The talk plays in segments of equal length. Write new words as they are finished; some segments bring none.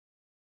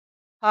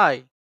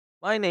Hi,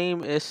 my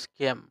name is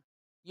Kim.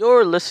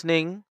 You're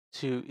listening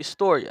to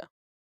Historia.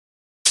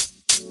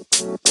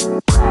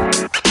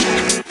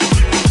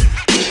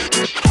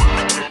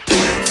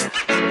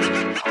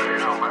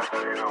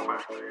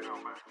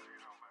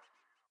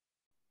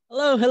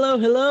 Hello, hello,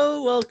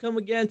 hello. Welcome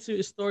again to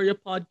Historia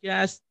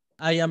Podcast.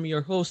 I am your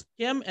host,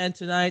 Kim, and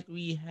tonight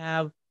we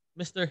have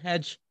Mr.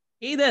 Hedge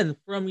Hayden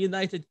from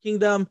United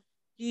Kingdom.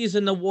 He's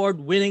an award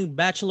winning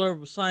Bachelor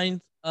of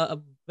Science, a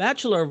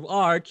Bachelor of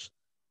Arts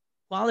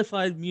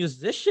qualified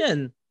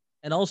musician,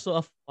 and also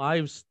a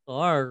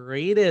five-star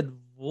rated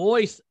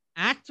voice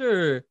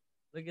actor.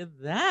 Look at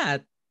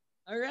that.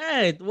 All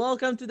right.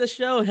 Welcome to the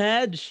show,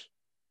 Hedge.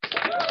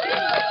 Hi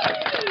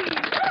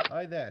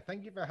there.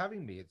 Thank you for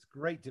having me. It's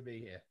great to be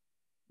here.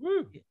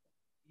 Woo!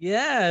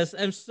 Yes,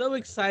 I'm so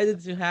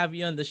excited to have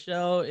you on the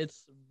show.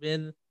 It's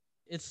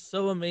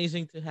so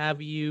amazing to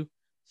have you.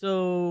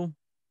 So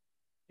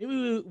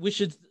maybe we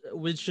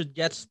should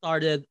get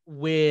started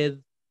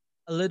with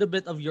a little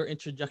bit of your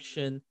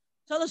introduction.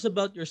 Tell us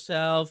about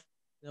yourself.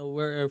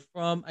 Where you're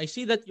from. I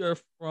see that you're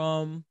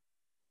from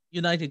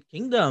United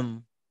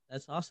Kingdom.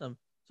 That's awesome.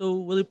 So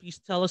will you please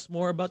tell us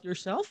more about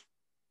yourself?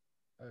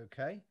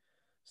 Okay.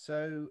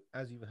 So,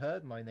 as you've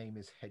heard, my name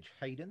is Hedge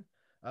Hayden.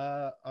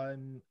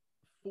 I'm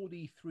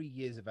 43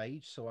 years of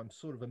age, so I'm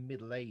sort of a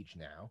middle age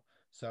now.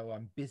 So,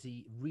 I'm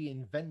busy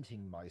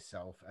reinventing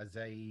myself as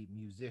a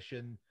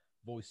musician,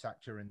 voice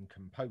actor, and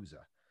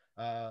composer.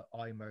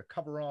 I'm a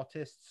cover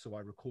artist, so I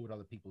record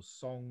other people's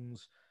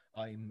songs.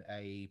 I'm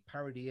a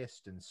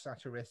parodyist and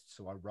satirist,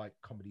 so I write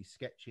comedy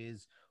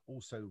sketches,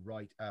 also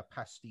write a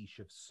pastiche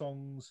of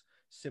songs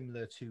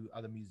similar to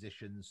other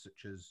musicians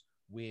such as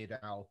Weird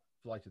Al,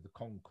 Flight of the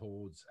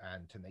Concords,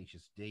 and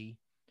Tenacious D.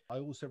 I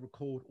also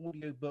record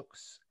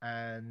audiobooks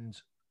and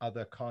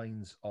other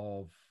kinds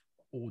of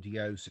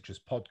audio, such as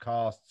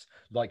podcasts,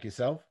 like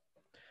yourself,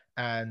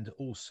 and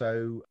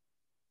also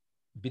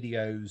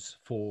videos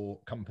for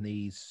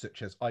companies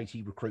such as IT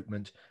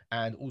recruitment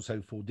and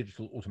also for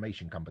digital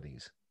automation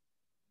companies.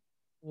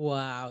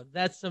 Wow,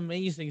 that's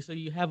amazing. So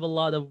you have a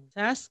lot of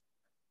tasks,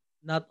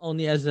 not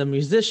only as a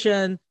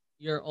musician,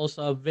 you're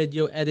also a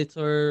video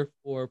editor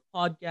for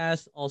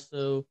podcasts,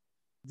 also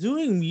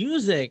doing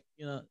music,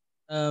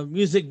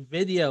 music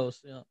videos,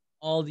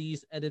 all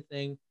these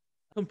editing,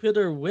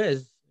 computer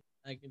whiz.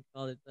 I can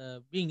call it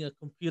being a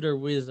computer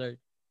wizard.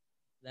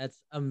 That's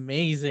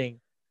amazing.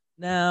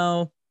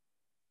 Now,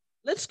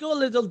 let's go a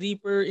little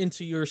deeper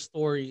into your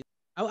story.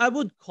 I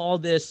would call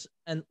this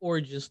an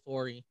origin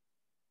story.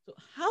 So,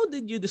 how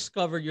did you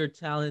discover your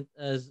talent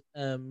as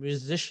a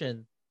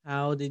musician?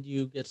 How did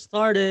you get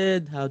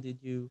started? Well, How did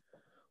this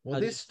you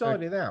start?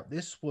 started out,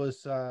 this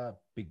was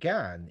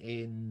began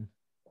in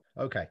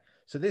Okay,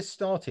 so this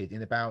started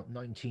in about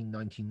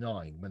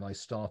 1999 when I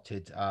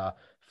started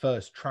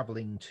first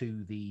traveling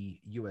to the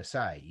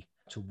USA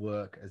to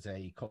work as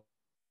a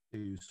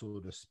to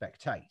sort of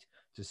spectate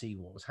to see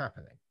what was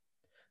happening.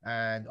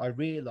 And I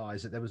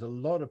realized that there was a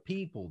lot of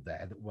people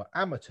there that were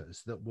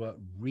amateurs that were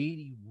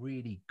really,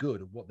 really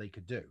good at what they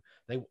could do.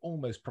 They were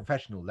almost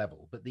professional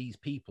level, but these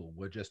people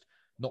were just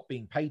not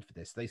being paid for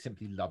this. They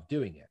simply loved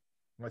doing it.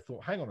 And I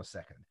thought, hang on a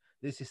second,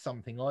 this is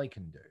something I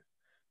can do.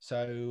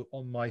 So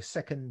on my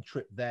second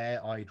trip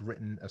there, I'd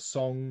written a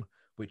song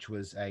which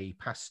was a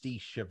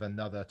pastiche of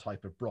another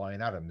type of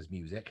Brian Adams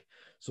music.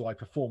 So I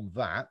performed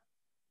that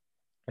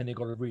and it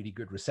got a really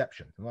good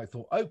reception. And I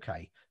thought,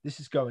 okay, this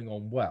is going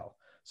on well.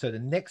 So the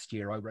next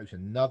year, I wrote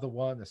another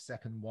one, a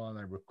second one.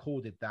 I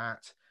recorded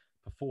that,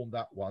 performed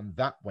that one.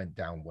 That went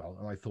down well.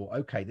 And I thought,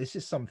 okay, this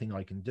is something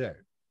I can do.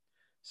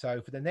 So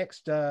for the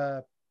next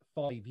 5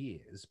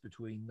 years,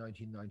 between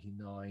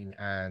 1999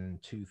 and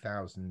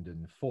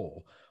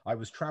 2004, I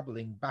was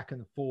traveling back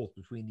and forth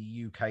between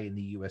the UK and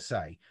the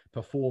USA,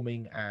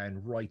 performing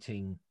and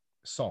writing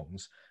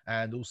songs,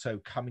 and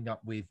also coming up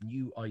with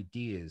new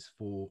ideas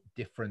for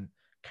different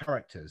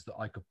characters that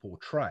I could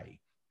portray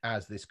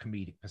as this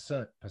comedic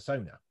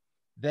persona.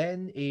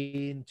 Then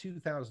in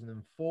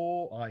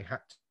 2004, I had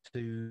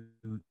to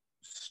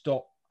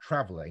stop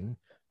traveling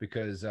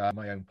because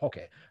my own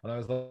pocket. And I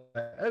was like,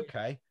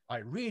 okay, I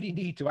really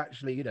need to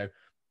actually,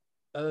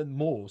 earn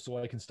more so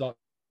I can start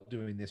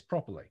doing this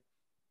properly.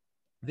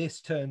 This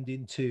turned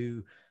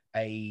into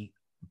a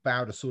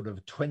about a sort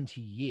of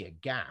 20-year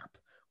gap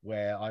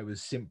where I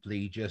was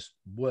simply just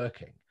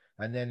working.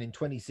 And then in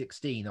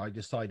 2016, I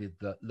decided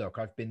that, look,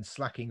 I've been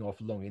slacking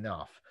off long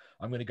enough.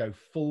 I'm going to go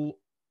full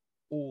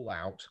all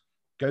out,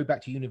 go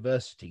back to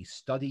university,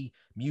 study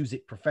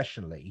music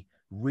professionally,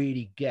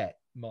 really get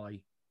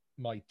my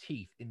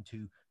teeth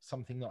into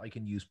something that I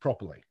can use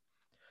properly.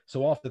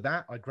 So after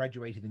that, I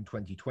graduated in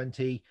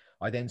 2020.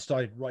 I then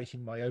started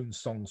writing my own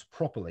songs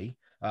properly.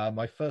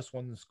 My first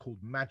one's called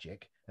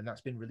Magic, and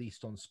that's been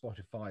released on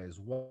Spotify as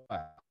well.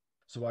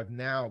 So I've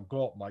now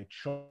got my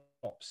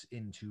chops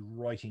into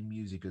writing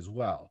music as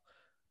well,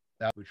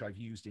 which I've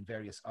used in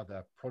various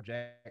other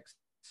projects.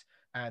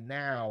 And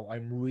now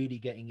I'm really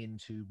getting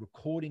into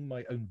recording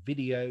my own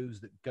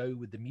videos that go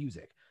with the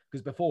music.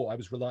 Because before I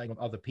was relying on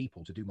other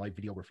people to do my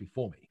videography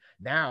for me.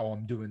 Now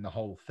I'm doing the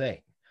whole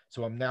thing.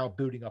 So I'm now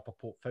building up a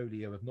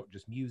portfolio of not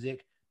just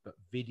music, but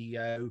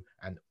video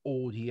and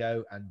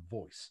audio and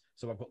voice.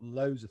 So I've got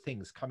loads of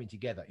things coming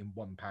together in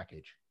one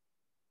package.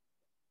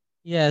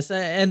 Yes,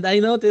 and I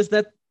noticed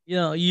that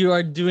you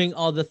are doing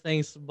all the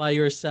things by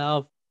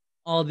yourself,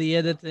 all the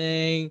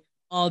editing,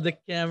 all the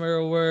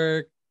camera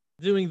work,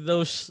 doing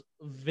those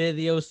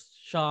video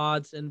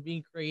shots, and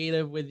being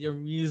creative with your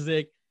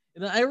music.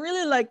 I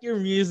really like your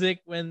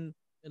music when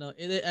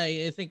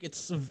I think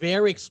it's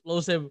very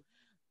explosive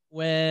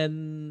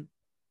when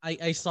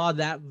I saw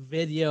that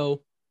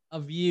video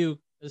of you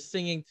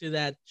singing to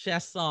that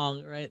chess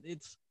song. Right,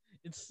 it's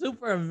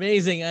super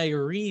amazing. I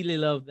really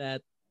love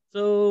that.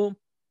 So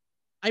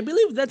I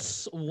believe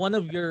that's one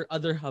of your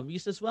other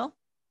hobbies as well,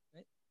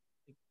 right?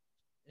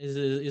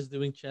 Is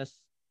doing chess.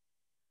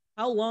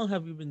 How long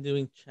have you been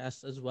doing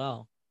chess as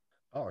well?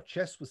 Oh,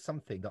 chess was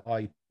something that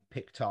I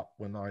picked up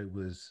when I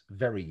was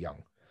very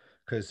young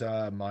because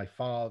my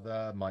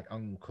father, my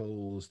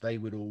uncles, they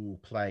would all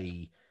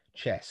play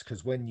chess.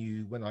 Because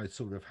when I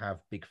sort of have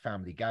big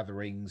family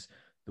gatherings,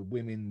 the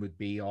women would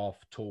be off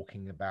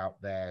talking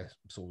about their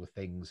sort of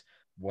things,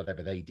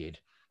 whatever they did,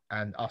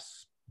 and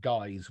us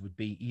guys would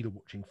be either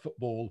watching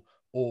football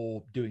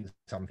or doing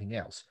something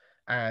else.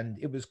 And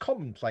it was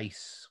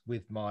commonplace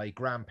with my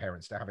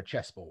grandparents to have a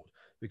chessboard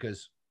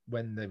because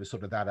when they were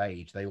sort of that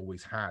age, they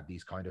always had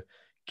these kind of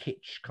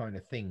kitsch kind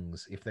of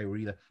things. If they were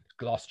either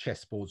glass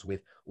chessboards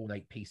with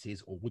ornate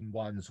pieces or wooden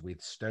ones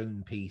with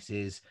stone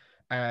pieces,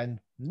 and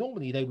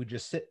normally they would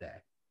just sit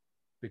there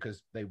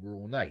because they were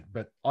ornate.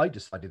 But I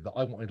decided that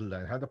I wanted to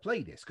learn how to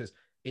play this because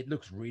it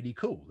looks really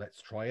cool.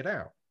 Let's try it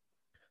out.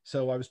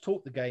 So I was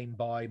taught the game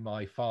by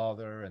my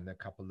father and a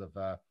couple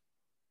of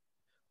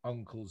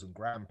uncles and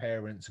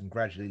grandparents and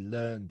gradually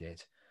learned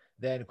it.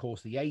 Then, of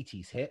course, the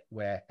 80s hit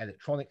where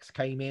electronics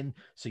came in.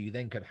 So you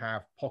then could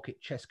have pocket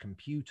chess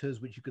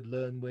computers, which you could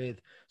learn with.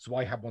 So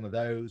I had one of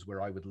those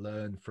where I would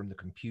learn from the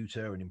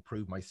computer and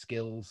improve my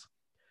skills.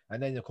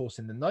 And then, of course,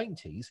 in the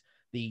 90s,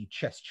 the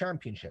chess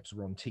championships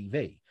were on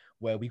TV,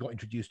 where we got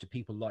introduced to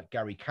people like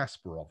Gary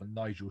Kasparov and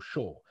Nigel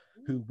Shaw,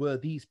 who were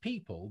these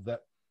people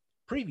that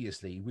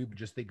previously we would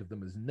just think of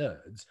them as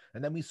nerds.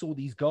 And then we saw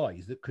these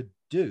guys that could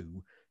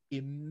do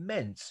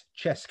immense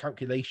chess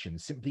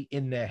calculations simply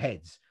in their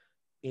heads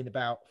in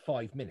about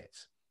 5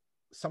 minutes.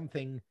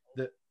 Something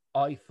that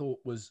I thought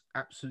was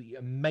absolutely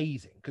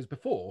amazing because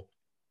before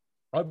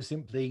I was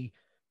simply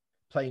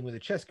playing with a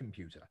chess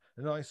computer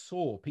and I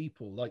saw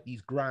people like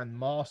these grand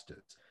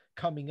masters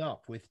coming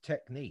up with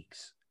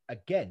techniques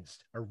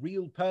against a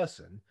real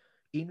person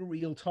in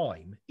real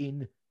time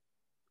in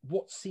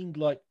what seemed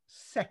like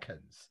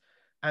seconds.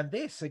 And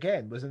this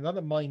again was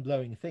another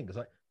mind-blowing thing. It's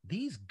like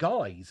these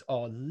guys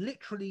are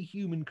literally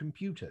human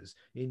computers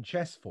in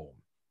chess form.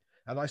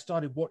 And I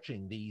started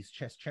watching these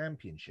chess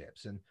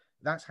championships, and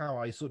that's how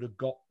I sort of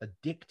got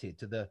addicted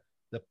to the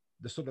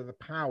sort of the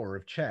power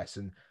of chess.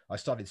 And I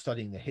started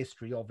studying the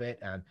history of it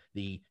and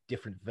the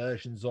different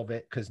versions of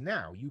it. Because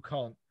now you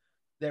can't.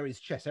 There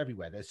is chess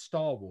everywhere. There's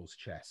Star Wars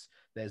chess.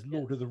 There's Yeah.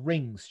 Lord of the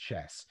Rings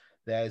chess.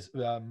 There's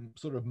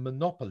sort of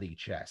Monopoly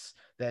chess.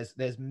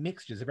 There's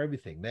mixtures of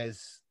everything.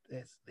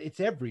 It's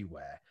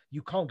everywhere.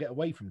 You can't get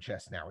away from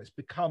chess now.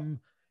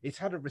 It's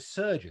had a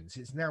resurgence.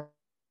 It's now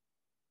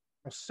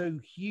so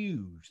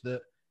huge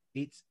that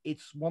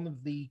it's one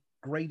of the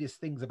greatest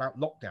things about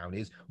lockdown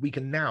is we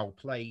can now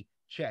play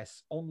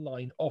chess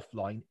online,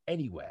 offline,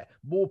 anywhere.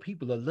 More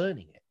people are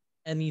learning it.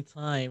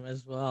 Anytime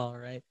as well,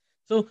 right?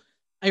 So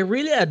I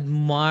really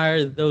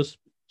admire those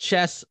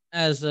chess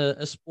as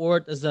a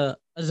sport, as a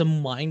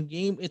mind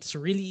game. It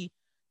really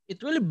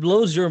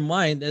blows your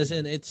mind, as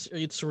in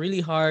it's really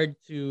hard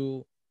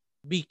to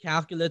be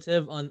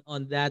calculative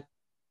on that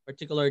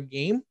particular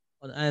game,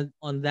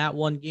 on that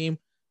one game.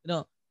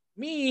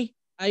 Me,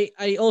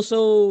 I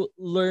also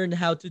learned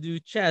how to do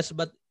chess,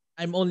 but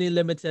I'm only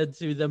limited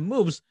to the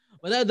moves.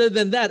 But other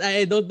than that,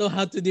 I don't know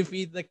how to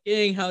defeat the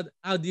king.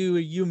 How do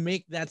you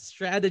make that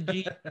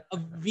strategy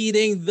of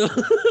beating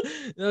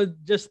the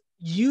just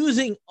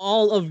using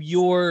all of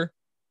your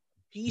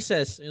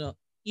pieces,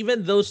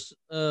 even those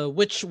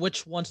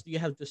which ones do you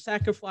have to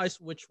sacrifice,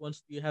 which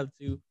ones do you have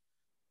to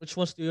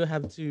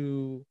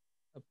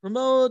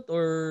promote,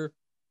 or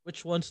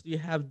which ones do you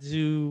have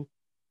to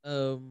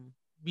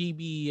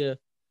be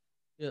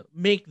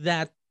make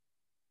that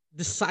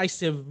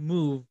decisive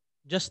move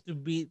just to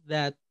beat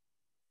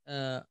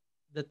uh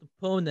that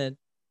opponent.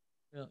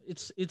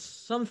 It's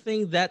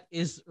something that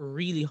is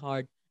really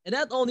hard. And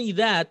not only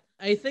that,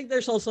 I think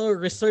there's also a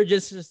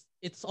resurgence.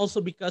 It's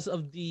also because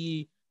of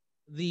the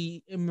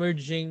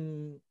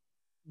emerging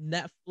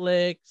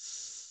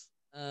Netflix,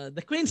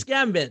 the Queen's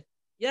Gambit.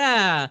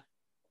 Yeah,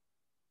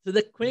 so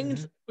the Mm-hmm.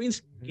 Queen's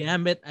Mm-hmm.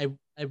 Gambit.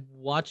 I've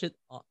watched it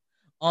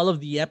all of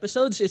the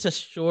episodes. It's a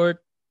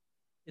short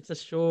it's a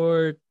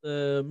short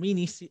series,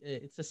 mini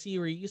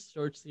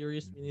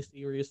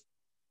series,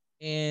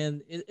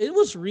 and it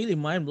was really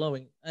mind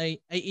blowing. I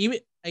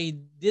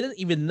didn't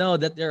even know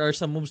that there are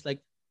some moves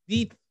like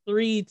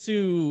three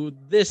to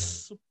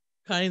this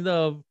kind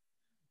of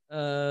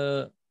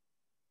uh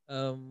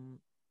um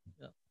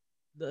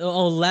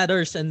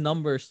letters and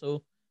numbers.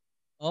 So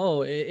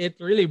it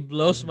really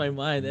blows my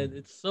mind, and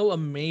it's so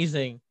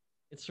amazing.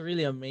 It's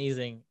really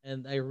amazing,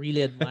 and I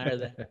really admire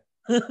that.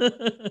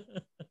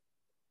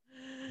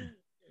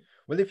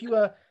 Well,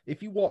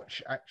 if you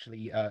watch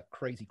actually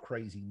Crazy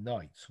Crazy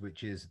Nights,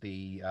 which is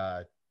the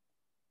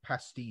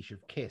pastiche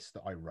of Kiss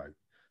that I wrote,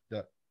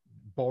 that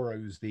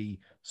borrows the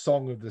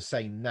song of the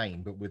same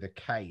name but with a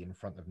K in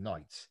front of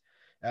Nights.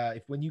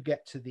 If when you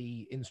get to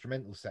the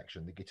instrumental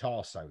section, the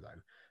guitar solo,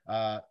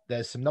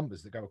 there's some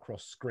numbers that go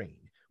across screen,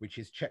 which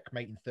is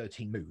Checkmate in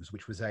 13 Moves,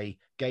 which was a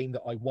game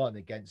that I won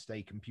against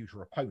a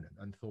computer opponent,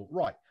 and thought,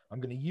 right, I'm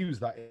going to use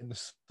that in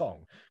the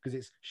song because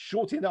it's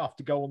short enough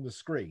to go on the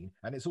screen,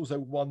 and it's also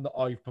one that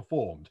I've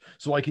performed,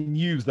 so I can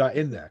use that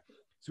in there.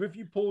 So if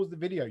you pause the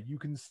video, you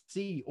can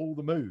see all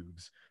the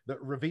moves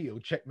that reveal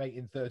Checkmate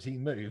in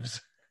 13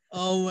 Moves.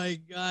 Oh my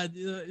god!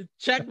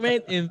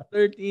 Checkmate in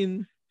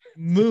 13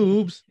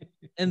 moves,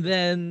 and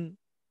then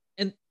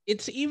and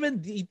it's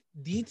even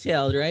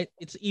detailed, right?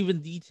 It's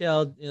even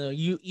detailed.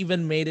 You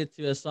even made it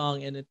to a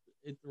song, and it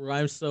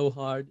rhymes so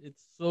hard.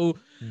 It's so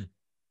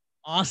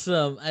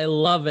awesome. I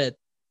love it.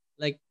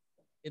 Like,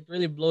 it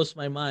really blows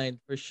my mind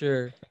for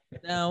sure.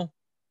 Now,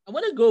 I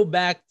want to go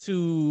back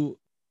to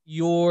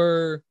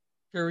your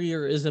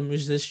career as a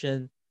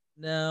musician.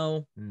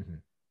 Now,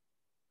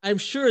 I'm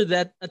sure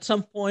that at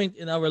some point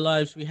in our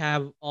lives we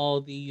have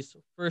all these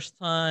first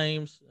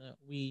times.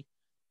 We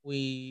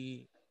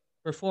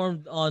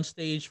performed on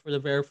stage for the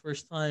very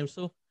first time.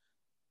 So,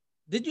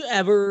 did you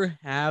ever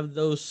have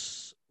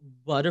those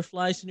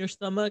butterflies in your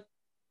stomach?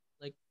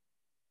 Like,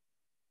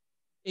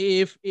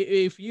 if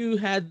you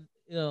had,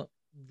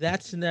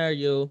 that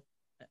scenario,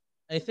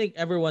 I think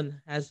everyone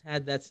has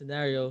had that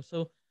scenario.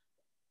 So,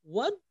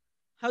 what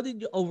how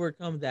did you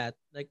overcome that?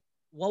 Like,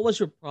 what was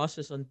your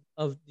process on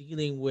of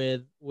dealing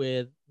with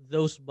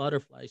those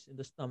butterflies in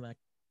the stomach?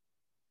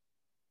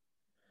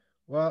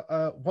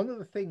 Well, one of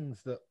the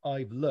things that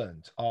I've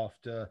learned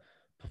after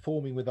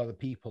performing with other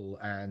people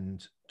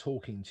and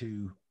talking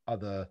to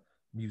other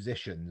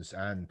musicians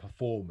and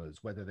performers,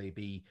 whether they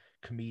be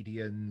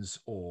comedians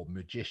or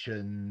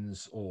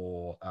magicians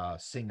or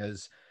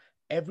singers,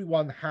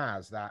 everyone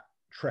has that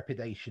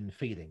trepidation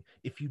feeling.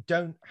 If you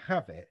don't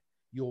have it,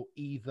 you're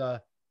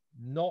either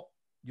not,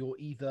 you're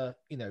either,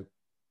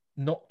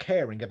 not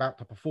caring about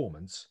the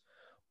performance,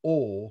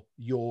 or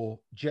you're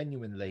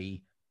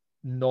genuinely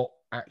not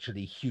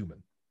actually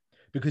human,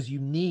 because you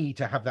need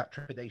to have that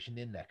trepidation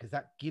in there because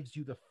that gives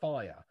you the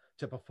fire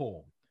to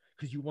perform,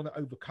 because you want to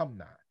overcome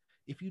that.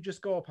 If you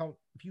just go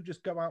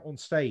out on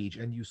stage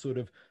and you sort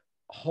of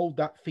hold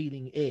that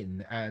feeling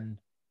in and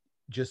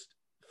just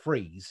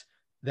freeze,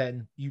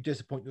 then you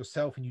disappoint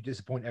yourself and you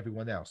disappoint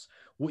everyone else.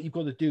 What you've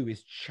got to do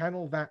is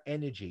channel that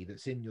energy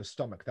that's in your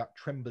stomach, that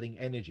trembling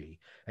energy,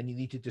 and you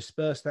need to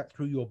disperse that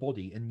through your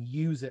body and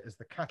use it as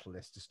the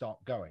catalyst to start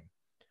going.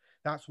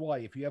 That's why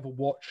if you ever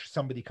watch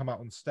somebody come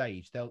out on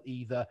stage, they'll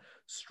either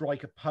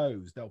strike a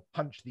pose, they'll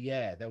punch the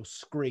air, they'll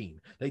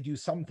scream, they do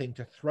something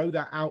to throw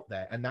that out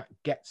there, and that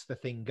gets the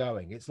thing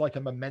going. It's like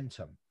a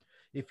momentum.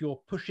 If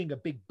you're pushing a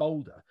big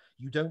boulder,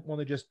 you don't want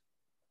to just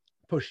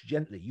push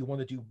gently. You want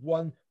to do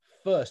one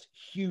first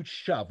huge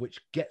shove, which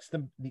gets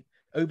them,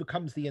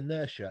 overcomes the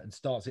inertia and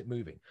starts it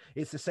moving.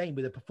 It's the same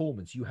with a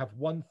performance. You have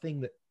one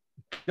thing that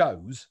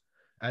goes,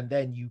 and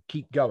then you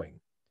keep going.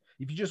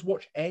 If you just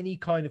watch any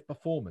kind of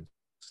performance,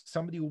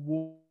 somebody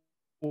will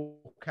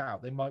walk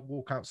out. They might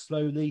walk out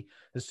slowly.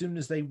 As soon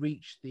as they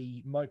reach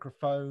the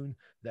microphone,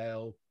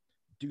 they'll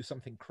do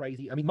something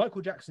crazy. I mean,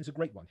 Michael Jackson's a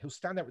great one. He'll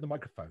stand there with the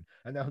microphone,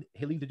 and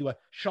he'll either do a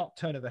sharp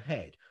turn of the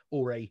head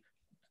or a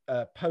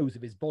pose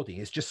of his body.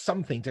 It's just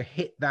something to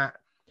hit that,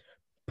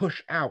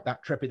 push out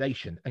that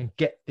trepidation and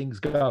get things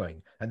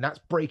going. And that's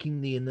breaking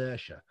the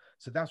inertia.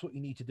 So that's what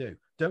you need to do.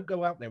 Don't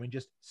go out there and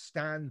just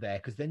stand there,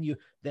 because then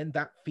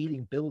that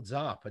feeling builds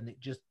up and it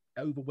just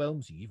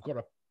overwhelms you. You've got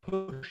to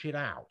push it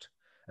out.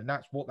 And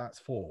that's what that's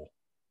for.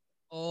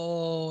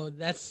 Oh,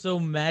 that's so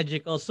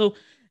magical. So,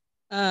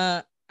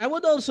 I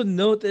would also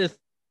notice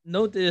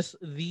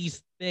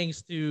these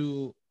things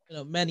to,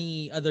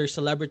 many other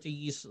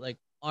celebrities, like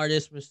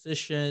artists,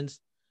 musicians.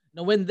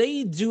 When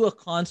they do a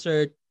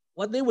concert,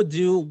 what they would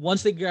do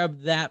once they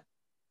grab that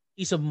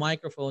piece of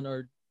microphone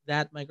or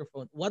that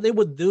microphone, what they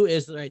would do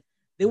is, right,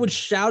 they would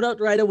shout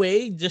out right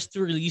away just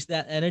to release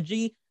that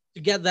energy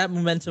to get that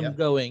momentum Yeah.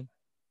 going.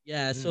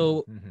 Yeah,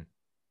 so Mm-hmm.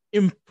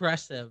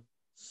 impressive,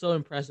 so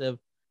impressive.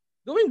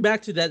 Going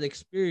back to that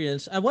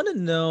experience, I want to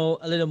know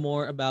a little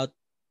more about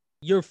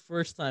your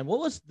first time. What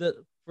was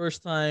the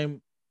first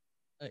time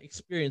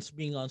experience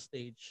being on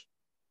stage?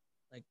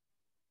 Like,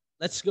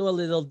 let's go a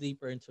little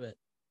deeper into it.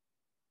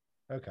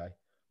 Okay.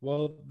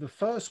 Well, the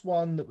first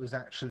one that was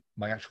actually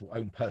my actual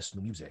own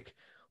personal music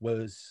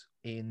was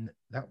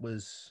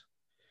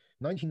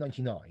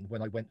 1999,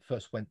 when I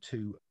first went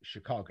to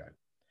Chicago,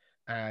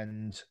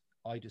 and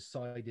I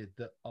decided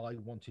that I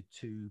wanted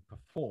to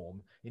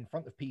perform in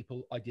front of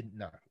people I didn't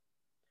know.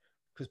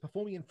 because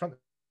performing in front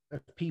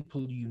of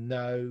people you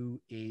know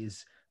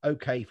is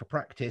okay for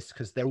practice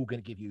because they're all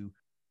going to give you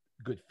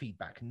good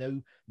feedback.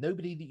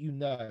 Nobody that you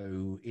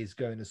know is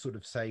going to sort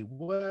of say,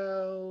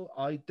 well,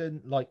 I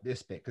don't like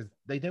this bit, because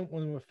they don't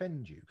want to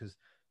offend you, because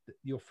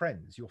your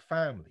friends, your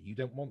family, you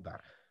don't want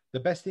that. The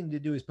best thing to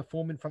do is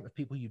perform in front of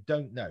people you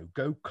don't know.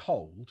 Go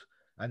cold,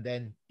 and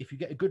then if you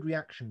get a good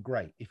reaction,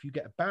 great. If you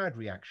get a bad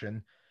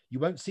reaction, you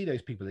won't see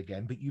those people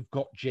again, but you've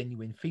got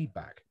genuine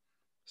feedback.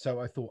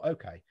 So I thought,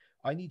 okay,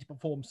 I need to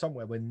perform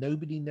somewhere where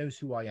nobody knows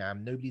who I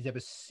am, nobody's ever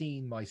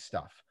seen my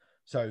stuff.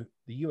 So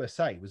the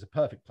USA was a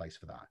perfect place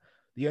for that.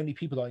 The only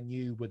people I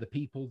knew were the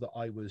people that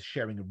I was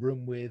sharing a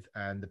room with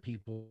and the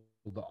people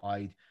that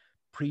I'd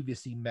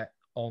previously met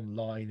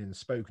online and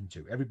spoken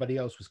to. Everybody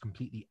else was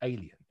completely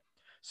alien.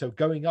 So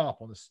going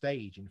up on a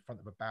stage in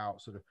front of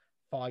about sort of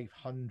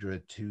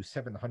 500 to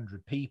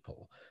 700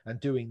 people and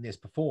doing this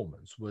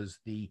performance was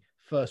the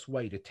first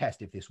way to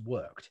test if this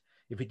worked.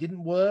 If it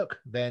didn't work,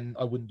 then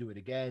I wouldn't do it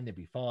again. It'd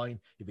be fine.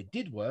 If it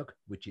did work,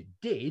 which it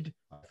did,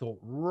 I thought,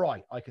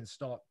 right, I can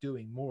start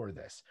doing more of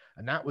this.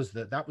 And that was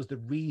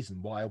the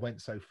reason why I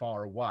went so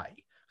far away,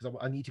 because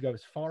I need to go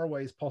as far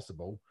away as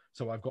possible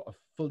so I've got a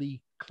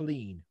fully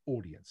clean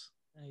audience.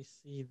 I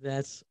see.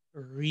 That's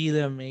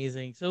really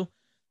amazing. So,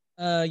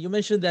 you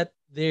mentioned that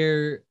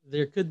there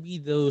could be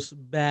those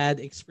bad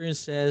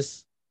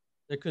experiences,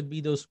 there could be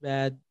those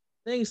bad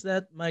things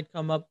that might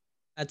come up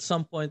at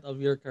some point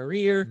of your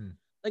career. Mm.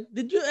 Like,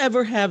 did you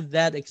ever have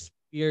that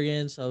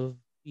experience of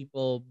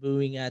people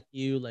booing at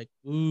you, like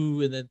 "ooh"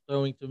 and then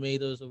throwing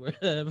tomatoes or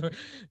whatever,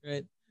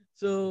 right?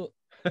 So,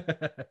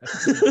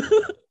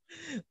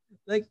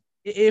 like,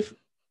 if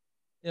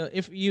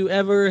if you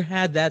ever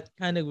had that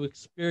kind of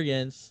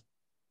experience,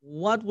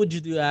 what would you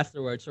do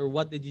afterwards, or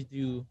what did you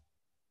do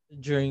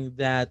during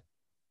that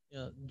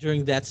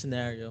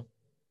scenario?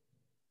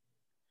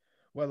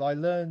 Well, I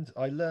learned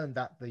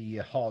that the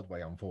hard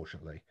way,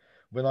 unfortunately.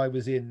 When I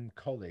was in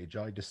college,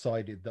 I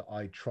decided that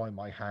I'd try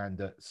my hand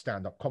at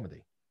stand-up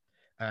comedy,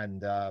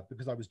 and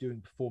because I was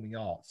doing performing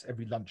arts,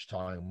 every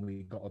lunchtime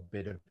we got a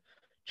bit of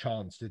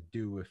chance to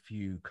do a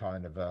few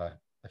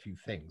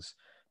things.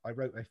 I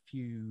wrote a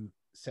few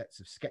sets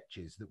of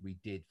sketches that we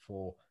did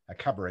for a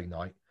cabaret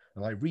night,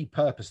 and I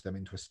repurposed them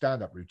into a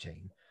stand-up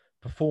routine,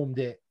 performed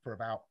it for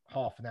about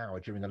half an hour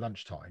during a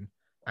lunchtime,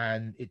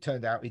 and it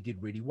turned out it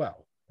did really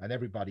well, and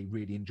everybody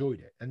really enjoyed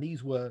it. And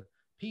these were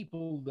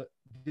people that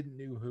didn't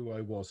know who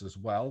I was as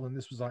well, and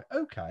this was like,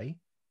 okay,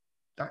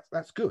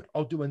 that's good.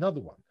 I'll do another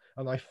one.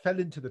 And I fell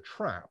into the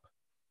trap,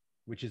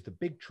 which is the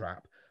big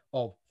trap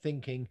of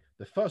thinking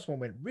the first one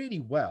went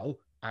really well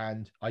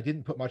and I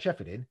didn't put much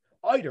effort in.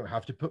 I don't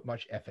have to put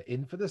much effort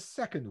in for the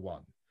second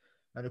one.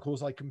 And of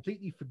course, I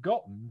completely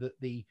forgotten that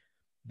the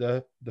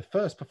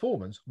first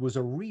performance was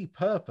a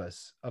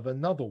repurpose of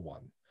another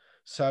one.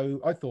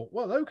 So I thought,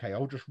 well, okay,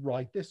 I'll just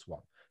write this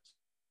one.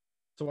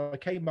 So I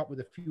came up with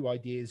a few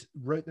ideas,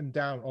 wrote them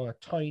down on a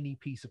tiny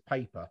piece of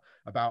paper,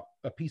 about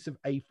a piece of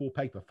A4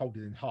 paper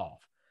folded in half.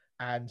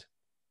 And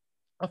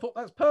I thought,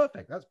 that's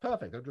perfect. That's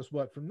perfect. I'll just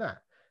work from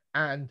that.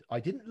 And I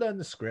didn't learn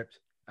the script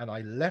and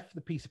I left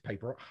the piece of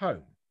paper at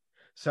home.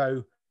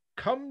 So,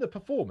 come the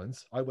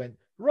performance, I went,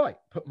 right,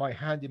 put my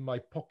hand in my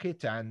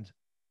pocket and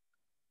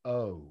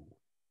oh,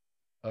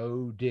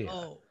 oh dear.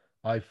 Oh,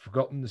 I've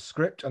forgotten the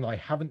script and I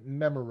haven't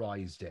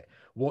memorized it.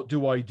 What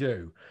do I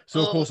do? So,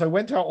 of oh, course, I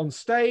went out on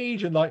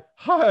stage and, like,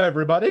 hi,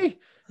 everybody.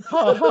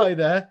 Hi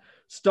there.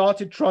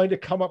 Started trying to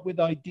come up with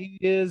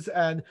ideas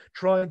and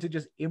trying to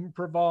just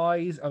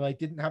improvise. And I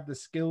didn't have the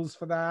skills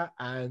for that.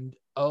 And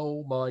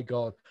oh my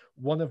God,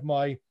 one of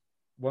my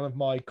one of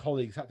my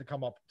colleagues had to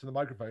come up to the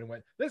microphone and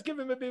went, let's give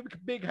him a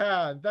big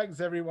hand. Thanks,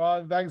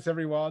 everyone. Thanks,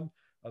 everyone.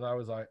 And I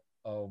was like,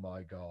 oh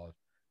my God.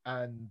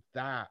 And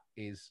that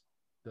is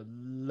the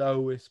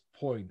lowest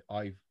point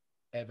I've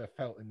ever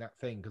felt in that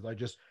thing, because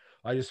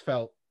I just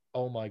felt,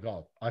 oh my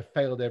God, I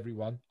failed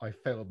everyone, I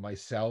failed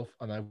myself,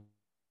 and I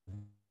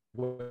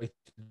wasted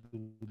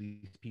all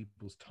these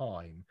people's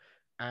time,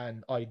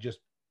 and I just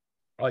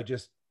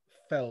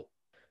felt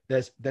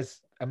there's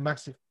a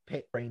massive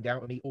pit rained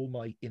out of me. All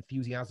my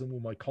enthusiasm, all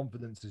my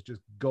confidence is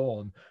just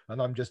gone, and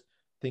I'm just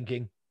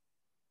thinking,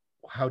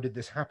 how did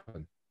this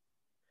happen?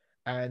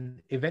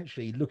 And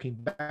eventually, looking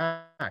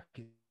back,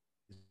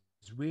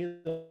 is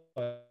realized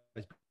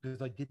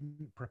because I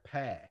didn't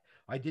prepare.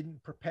 I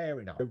didn't prepare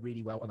enough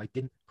really well, and I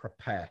didn't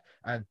prepare.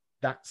 And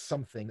that's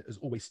something that has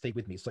always stayed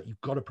with me. It's like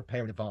you've got to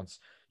prepare in advance.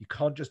 You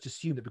can't just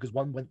assume that because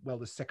one went well,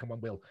 the second one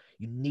will.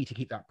 You need to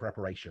keep that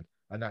preparation,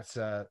 and that's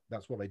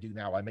what I do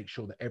now. I make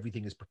sure that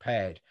everything is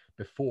prepared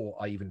before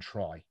I even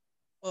try.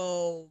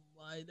 oh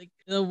my! Like,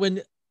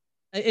 when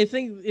I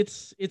think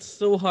it's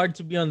so hard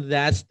to be on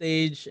that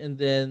stage, and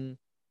then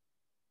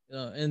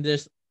and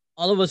there's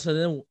all of a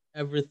sudden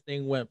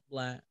everything went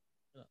black.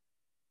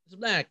 It's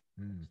black.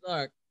 Mm. It's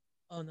dark.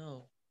 Oh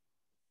no!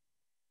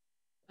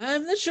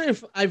 I'm not sure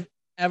if I've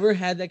ever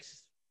had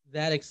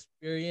that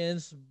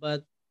experience,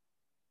 but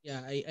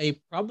yeah, I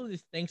probably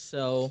think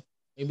so.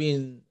 Maybe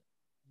in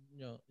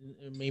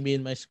maybe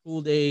in my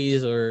school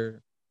days,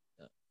 or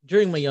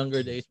during my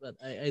younger days, but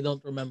I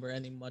don't remember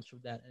any much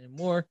of that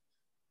anymore.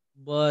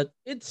 But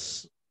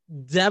it's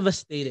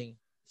devastating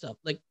stuff.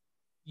 Like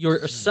your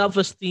Hmm. self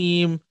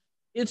esteem,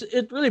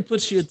 it really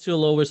puts you to a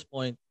lowest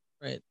point,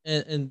 right?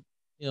 And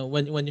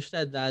when you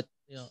said that,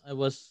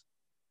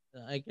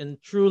 I can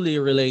truly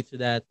relate to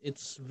that.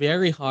 It's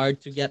very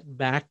hard to get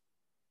back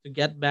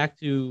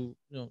to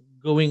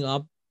going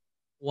up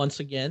once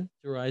again,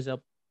 to rise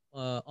up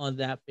on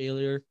that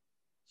failure.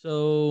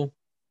 So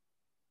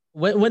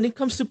when it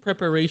comes to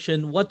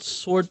preparation, what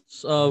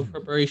sorts of Hmm.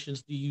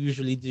 preparations do you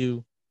usually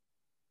do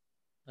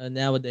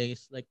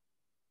nowadays? Like,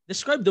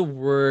 describe the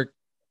work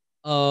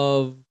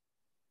of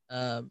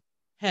um,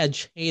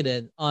 Hedge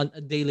Hayden on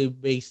a daily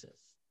basis.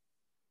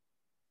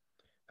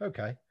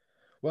 Okay.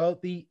 Well,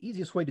 the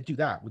easiest way to do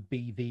that would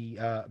be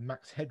the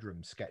Max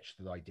Headroom sketch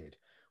that I did,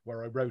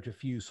 where I wrote a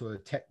few sort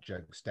of tech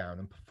jokes down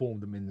and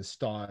performed them in the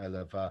style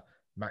of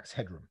Max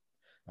Headroom.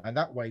 And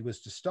that way was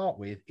to start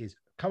with is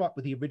come up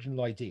with the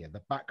original idea,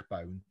 the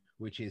backbone,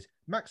 which is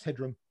Max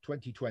Headroom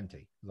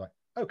 2020. Like,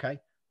 okay,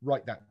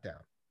 write that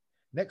down.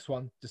 Next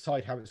one,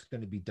 decide how it's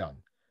going to be done.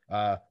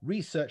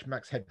 Research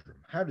Max Headroom.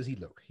 How does he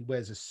look? He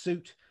wears a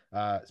suit.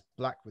 It's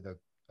black with a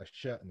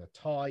shirt and a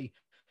tie.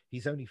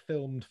 He's only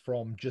filmed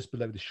from just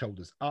below the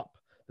shoulders up.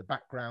 The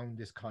background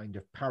is kind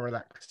of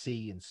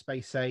parallaxy and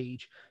space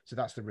age. So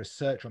that's the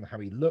research on how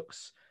he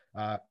looks.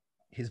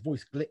 His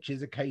voice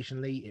glitches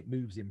occasionally. It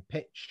moves in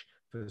pitch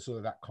for sort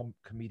of that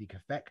comedic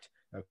effect.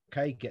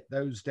 Okay, get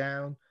those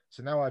down.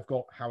 So now I've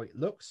got how it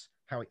looks,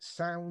 how it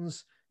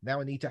sounds.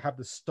 Now I need to have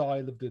the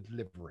style of the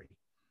delivery.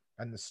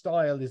 And the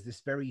style is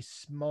this very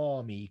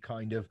smarmy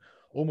kind of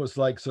almost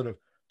like sort of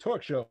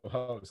talk show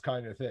host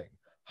kind of thing.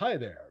 Hi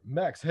there,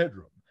 Max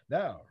Headroom.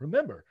 Now,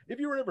 remember, if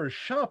you're ever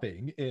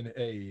shopping in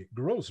a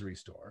grocery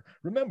store,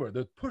 remember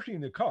that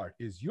pushing the cart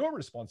is your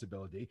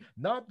responsibility,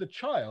 not the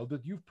child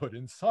that you've put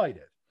inside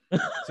it.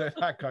 So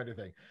that kind of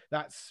thing,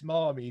 that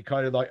smarmy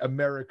kind of like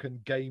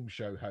American game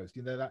show host,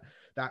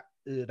 that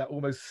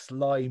almost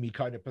slimy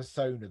kind of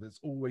persona that's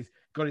always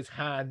got his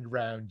hand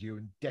round you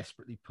and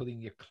desperately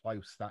pulling you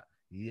close. Ugh,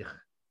 that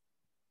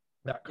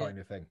Yeah, kind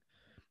of thing.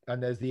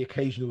 And there's the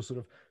occasional sort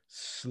of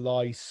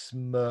sly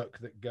smirk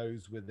that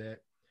goes with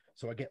it.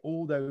 So I get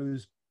all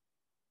those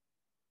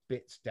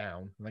bits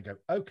down and I go,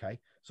 okay,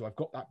 so I've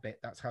got that bit.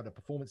 That's how the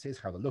performance is,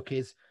 how the look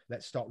is.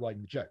 Let's start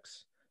writing the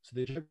jokes. So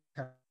the jokes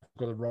have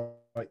got to write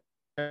right.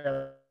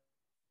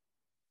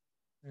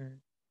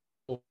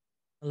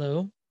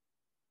 Hello.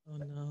 Oh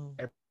no.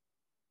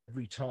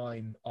 every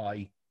time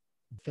I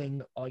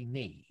thing I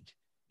need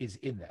is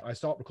in there. I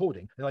start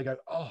recording and I go,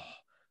 oh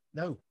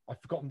no,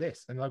 I've forgotten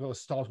this, and I've got to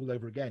start all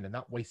over again, and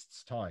that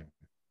wastes time.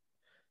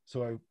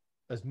 So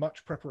as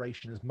much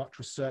preparation, as much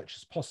research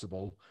as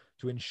possible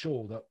to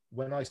ensure that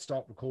when I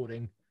start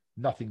recording,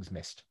 nothing's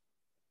missed.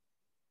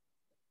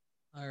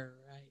 All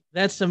right.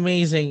 That's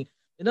amazing.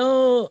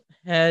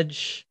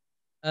 Hedge,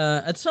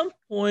 at some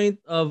point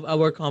of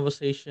our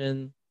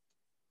conversation,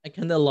 I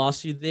kind of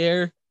lost you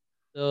there.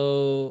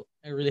 So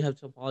I really have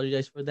to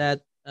apologize for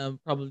that.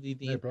 Probably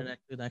the No problem. internet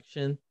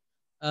connection.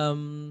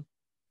 Um,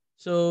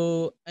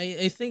 so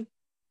I think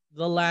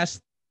the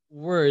last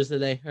words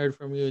that I heard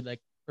from you,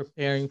 like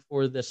preparing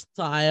for the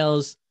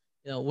styles,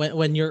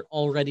 when you're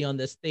already on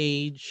the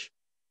stage,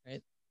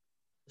 right?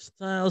 The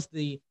styles,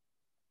 the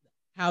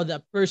how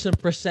that person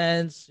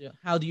presents,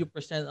 how do you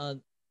present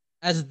on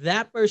as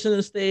that person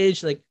on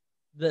stage, like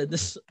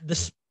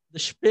the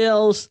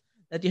spills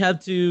that you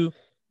have to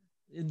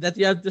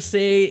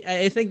say.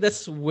 I think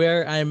that's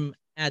where I'm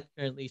at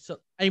currently. So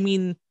I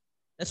mean,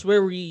 that's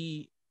where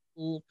we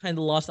kind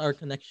of lost our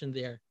connection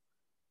there.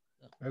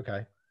 So,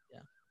 Okay. yeah,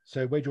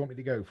 So where do you want me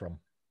to go from?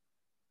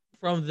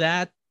 from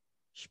that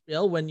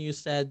spiel when you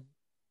said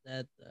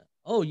that,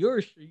 oh,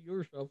 you're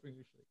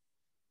suffering,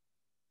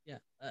 yeah,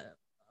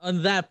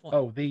 on that point,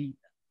 Oh, the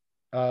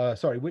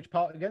sorry, which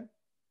part again?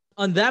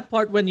 on that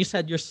part when you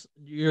said your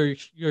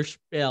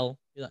spell,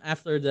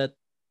 after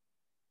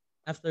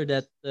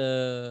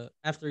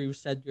you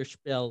said your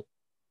spell,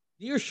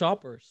 dear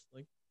shoppers,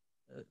 like,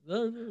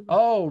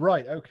 Oh,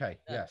 right. Okay.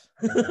 yeah. Yes.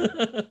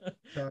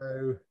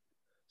 Okay.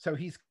 So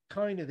he's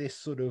kind of this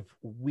sort of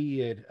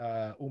weird,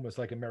 almost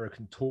like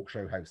American talk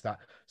show host, that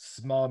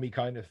smarmy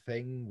kind of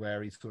thing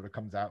where he sort of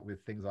comes out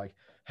with things like,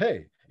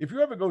 hey, if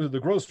you ever go to the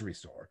grocery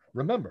store,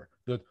 remember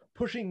that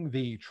pushing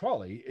the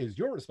trolley is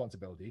your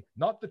responsibility,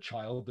 not the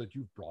child that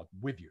you've brought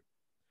with you.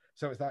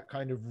 So it's that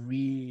kind of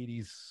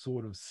really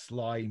sort of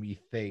slimy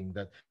thing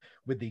that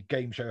with the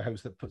game show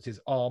host that puts his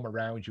arm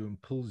around you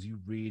and pulls you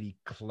really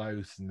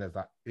close, and there's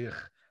that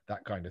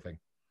that kind of thing.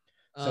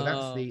 So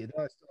that's uh, the then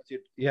I started,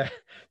 yeah.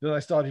 Then I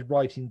started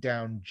writing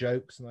down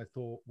jokes, and I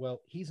thought,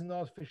 well, he's an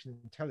artificial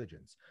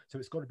intelligence, so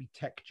it's got to be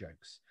tech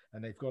jokes,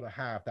 and they've got to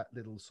have that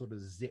little sort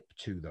of zip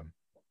to them.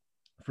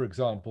 For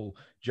example,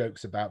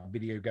 jokes about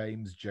video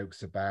games,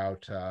 jokes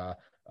about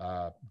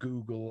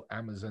Google,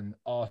 Amazon,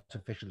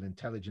 artificial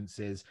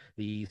intelligences,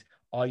 these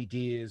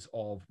ideas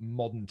of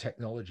modern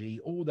technology,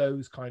 all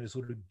those kind of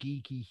sort of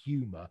geeky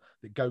humor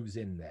that goes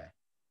in there.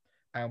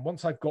 And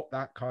once I've got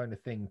that kind of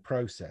thing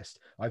processed,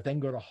 I've then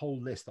got a whole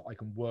list that I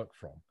can work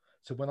from.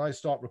 So when I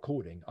start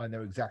recording, I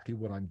know exactly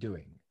what I'm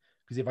doing.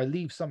 Because if I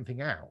leave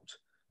something out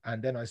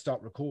and then I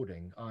start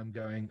recording, I'm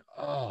going,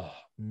 oh,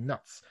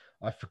 nuts.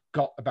 I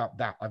forgot about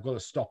that. I've got to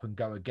stop and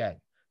go again.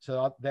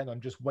 So then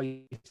I'm just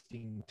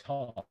wasting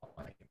time.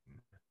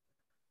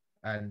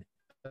 And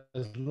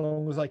as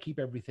long as I keep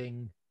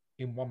everything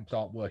in one,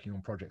 start working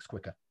on projects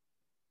quicker.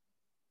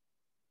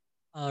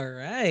 All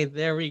right,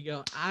 there we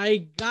go.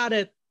 I got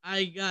it.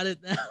 I got it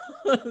now.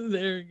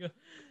 There we go.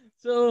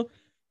 So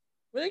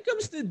when it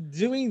comes to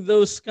doing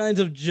those kinds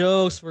of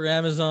jokes for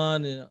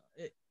Amazon,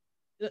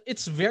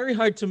 it's very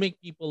hard to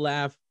make people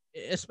laugh,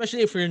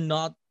 especially if you're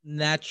not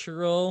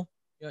natural.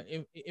 You know,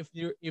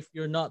 if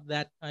you're not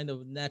that kind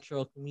of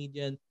natural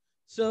comedian.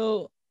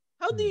 So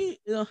how do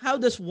Hmm. how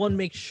does one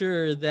make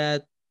sure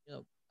that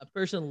a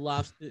person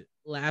laughs to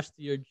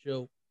your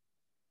joke,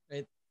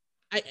 right?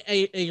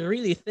 I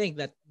really think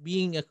that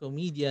being a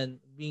comedian,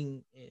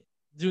 being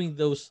doing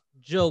those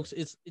jokes,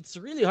 it's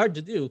really hard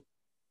to do.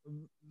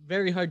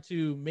 Very hard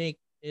to make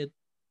it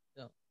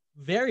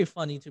very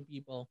funny to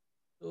people.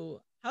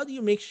 So how do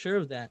you make sure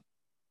of that?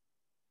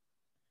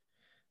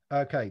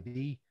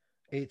 Okay,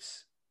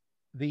 it's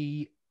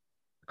the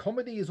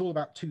comedy is all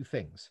about two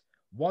things.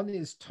 One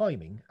is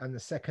timing, and the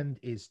second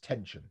is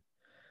tension.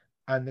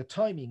 And the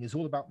timing is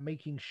all about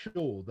making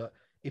sure that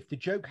if the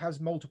joke has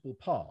multiple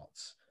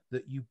parts,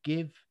 that you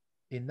give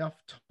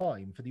enough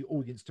time for the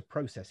audience to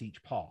process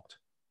each part.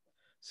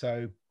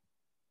 So,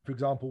 for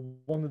example,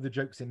 one of the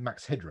jokes in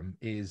Max Headroom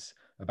is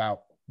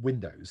about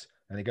Windows,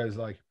 and it goes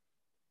like,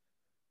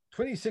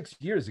 26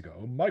 years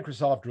ago,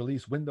 Microsoft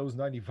released Windows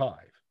 95.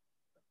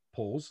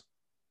 Pause.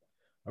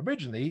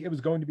 Originally, it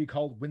was going to be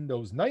called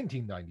Windows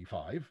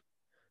 1995,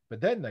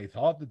 but then they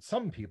thought that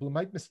some people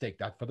might mistake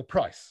that for the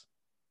price.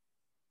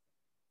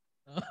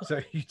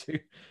 So you do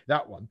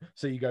that one.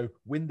 So you go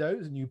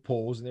Windows and you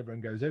pause, and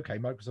everyone goes, okay,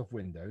 Microsoft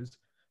Windows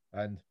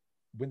and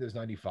Windows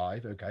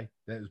 95. Okay.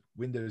 There's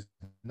Windows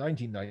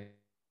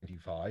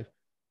 1995,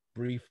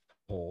 brief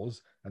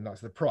pause, and that's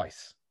the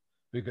price.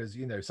 Because,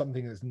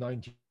 something that's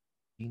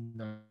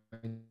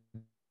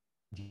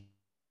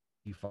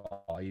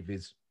 1995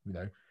 is,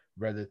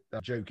 rather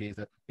the joke is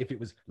that if it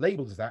was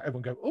labeled as that,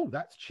 everyone go, oh,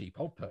 that's cheap.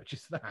 I'll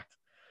purchase that.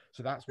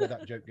 So that's where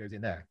that joke goes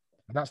in there.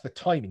 And that's the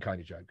timing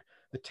kind of joke.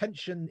 The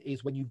tension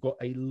is when you've got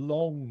a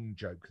long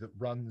joke that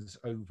runs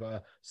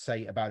over,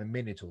 say, about a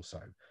minute or so.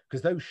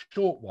 Because those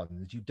short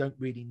ones, you don't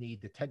really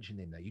need the tension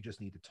in there. You just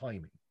need the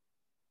timing.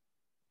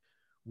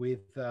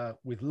 With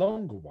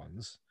longer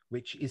ones,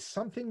 which is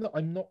something that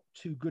I'm not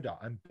too good at.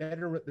 I'm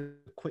better at the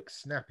quick,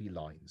 snappy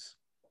lines.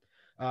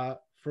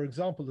 For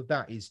example of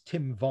that is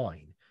Tim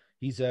Vine.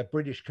 He's a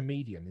British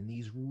comedian, and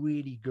he's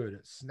really good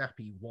at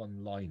snappy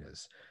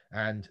one-liners,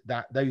 and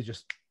that those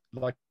just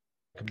like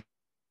a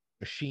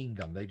machine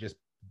gun. They just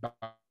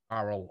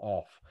barrel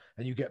off,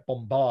 and you get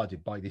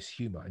bombarded by this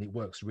humor, and it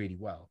works really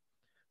well.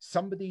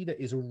 Somebody that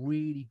is a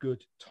really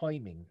good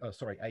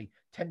a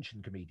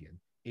tension comedian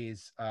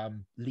is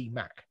Lee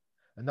Mack,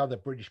 another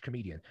British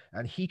comedian,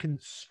 and he can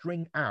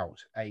string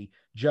out a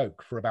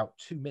joke for about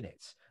 2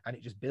 minutes, and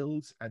it just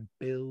builds and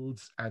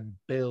builds and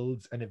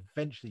builds, and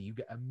eventually you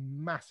get a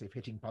massive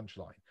hitting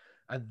punchline.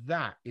 And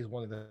that is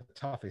one of the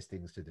toughest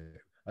things to do.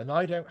 And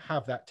I don't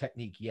have that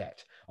technique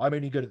yet. I'm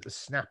only good at the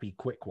snappy,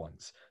 quick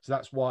ones. So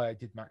that's why I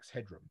did Max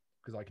Headroom,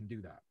 because I can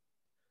do that.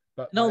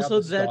 But And my also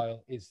other that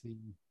style is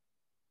the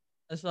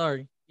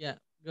sorry, yeah,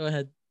 go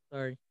ahead.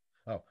 Sorry.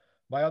 oh,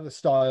 my other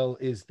style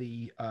is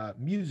the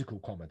musical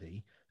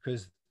comedy,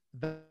 because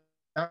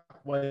that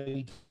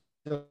way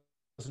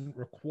doesn't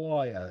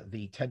require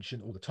the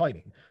tension or the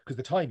timing, because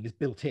the timing is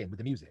built in with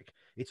the music.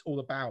 It's all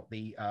about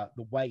the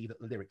way that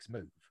the lyrics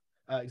move.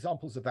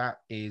 Examples of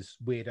that is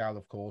Weird Al,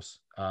 of course,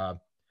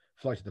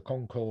 Flight of the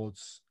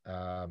Concords,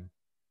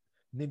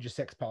 Ninja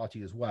Sex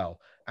Party as well,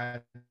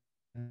 and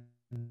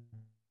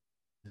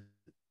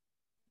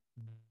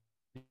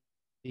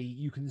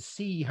you can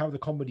see how the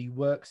comedy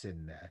works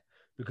in there,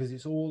 because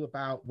it's all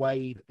about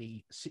way that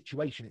the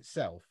situation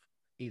itself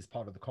is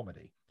part of the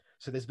comedy.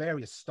 So there's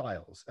various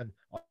styles, and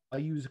I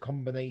use a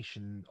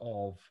combination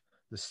of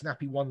the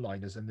snappy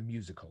one-liners and the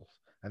musicals,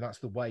 and that's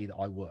the way that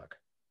I work.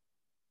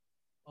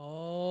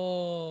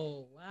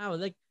 Oh wow!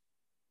 Like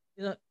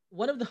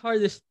one of the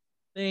hardest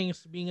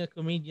things being a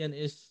comedian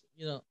is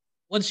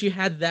once you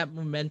had that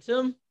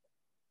momentum,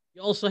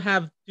 you also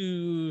have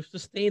to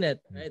sustain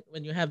it, Mm. right?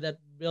 When you have that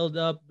build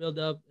up,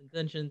 and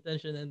tension,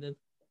 and then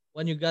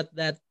when you got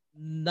that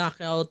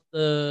knockout,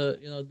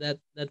 that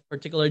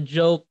particular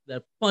joke,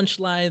 that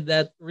punchline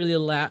that really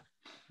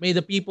made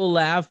the people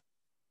laugh.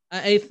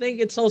 I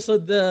think it's also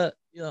the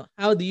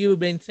how do you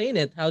maintain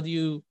it? How do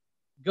you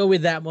go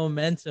with that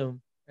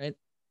momentum, right?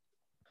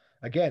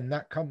 Again,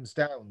 that comes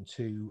down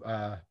to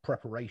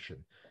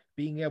preparation,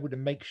 being able to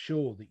make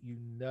sure that you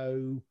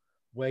know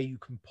where you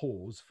can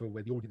pause for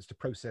where the audience to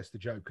process the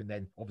joke and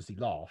then obviously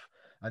laugh,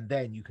 and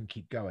then you can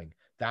keep going.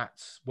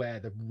 That's where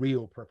the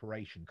real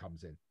preparation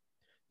comes in.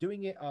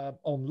 Doing it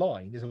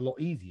online is a lot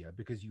easier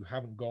because you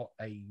haven't got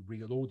a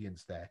real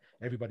audience there.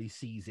 Everybody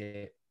sees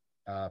it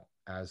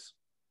as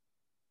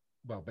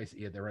well,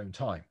 basically at their own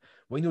time.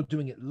 When you're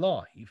doing it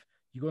live,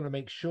 you've got to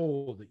make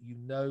sure that you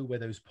know where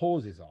those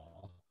pauses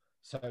are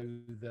so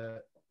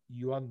that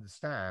you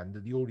understand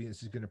that the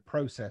audience is going to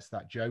process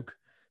that joke,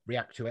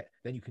 react to it,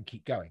 then you can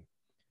keep going.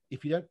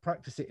 If you don't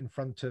practice it in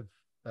front of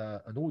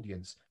an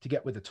audience to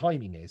get where the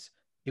timing is,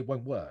 it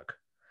won't work.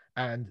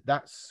 And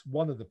that's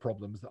one of the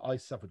problems that I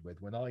suffered with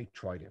when I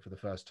tried it for the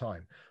first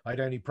time. I'd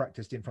only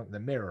practiced in front of the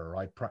mirror.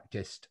 I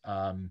practiced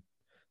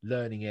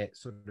learning it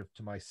sort of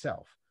to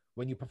myself.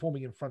 When you're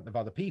performing in front of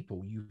other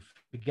people, you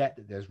forget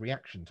that there's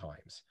reaction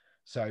times.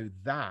 So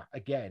that,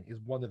 again, is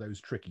one of those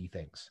tricky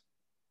things.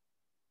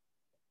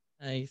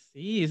 I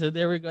see. So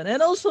there we go.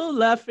 And also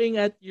laughing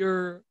at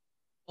your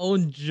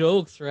own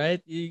jokes,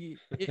 right?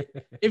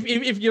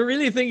 If you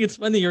really think it's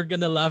funny, you're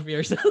gonna laugh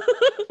yourself,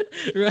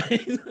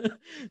 right?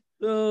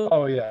 So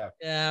Oh yeah.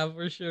 yeah,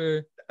 for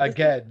sure.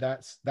 Again,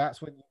 that's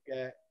when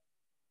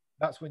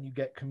you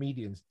get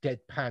comedians,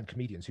 deadpan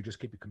comedians, who just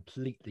keep a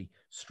completely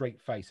straight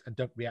face and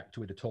don't react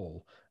to it at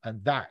all.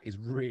 And that is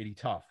really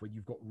tough when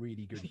you've got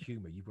really good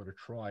humor. You've got to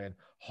try and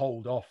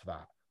hold off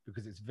that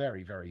because it's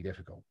very, very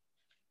difficult.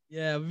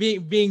 Yeah,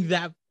 being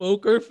that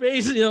poker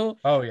face,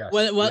 Oh yes,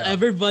 while yeah.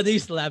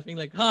 everybody's laughing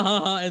like ha ha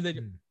ha, and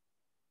then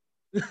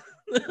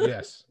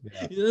Yes,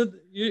 yeah.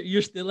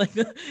 You're still like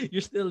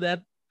you're still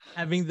that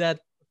having that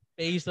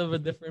face of a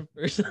different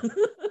person.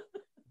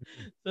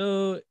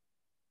 So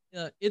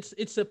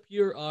it's a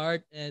pure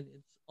art, and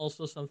it's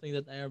also something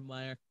that I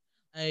admire.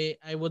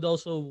 I would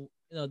also,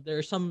 there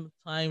are some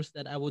times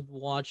that I would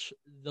watch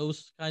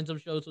those kinds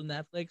of shows on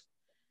Netflix,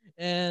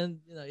 and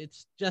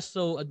it's just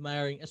so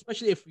admiring,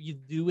 especially if you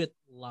do it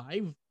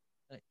live.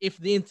 If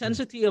the Mm,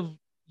 intensity of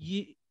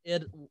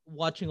it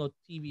watching on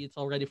TV, it's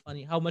already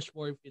funny. How much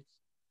more if it's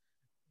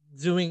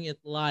doing it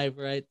live,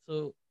 right?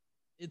 So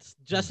it's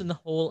just mm. in a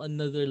whole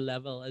another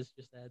level, as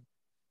you said.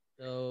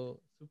 So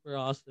super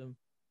awesome.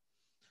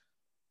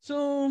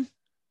 So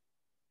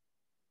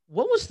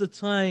what was the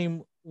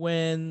time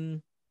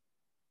when,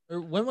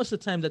 or when was the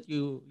time that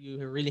you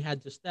really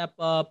had to step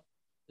up,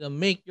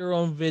 make your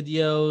own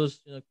videos,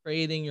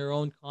 creating your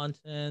own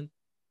content?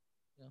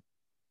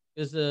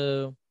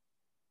 Because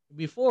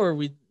before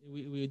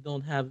we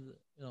don't have,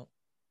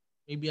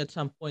 maybe at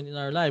some point in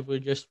our life we're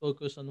just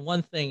focused on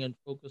one thing and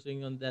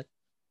focusing on that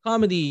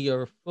comedy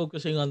or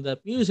focusing on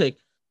that music.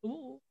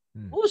 Mm.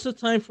 What was the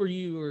time for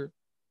you, or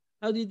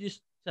how did you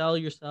tell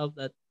yourself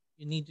that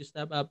you need to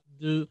step up,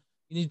 you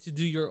need to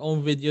do your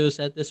own videos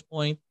at this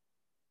point,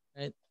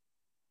 right?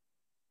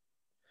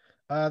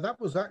 That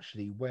was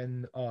actually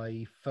when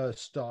I first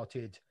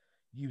started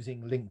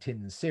using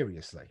LinkedIn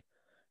seriously.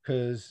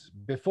 Because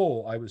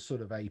before I was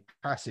sort of a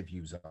passive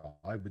user,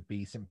 I would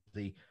be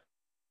simply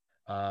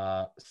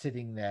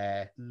sitting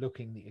there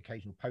looking the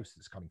occasional post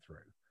that's coming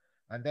through.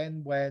 And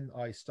then when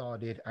I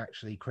started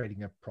actually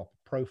creating a proper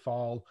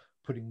profile,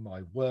 putting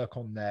my work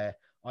on there,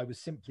 I was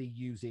simply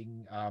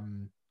using,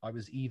 I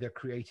was either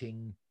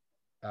creating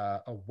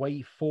a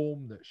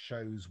waveform that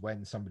shows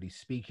when somebody's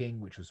speaking,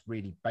 which was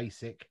really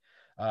basic.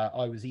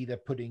 I was either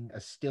putting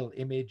a still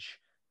image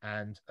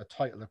and a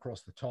title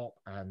across the top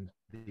and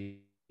the,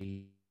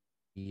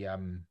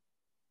 um,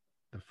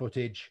 the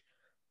footage.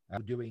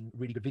 Doing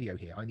really good video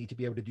here. I need to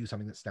be able to do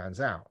something that stands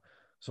out.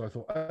 So I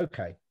thought,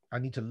 okay, I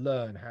need to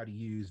learn how to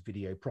use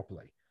video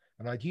properly.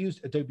 And I'd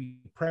used Adobe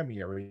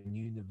Premiere in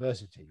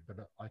university, but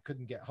I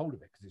couldn't get hold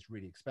of it because it's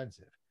really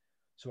expensive.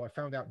 So I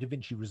found out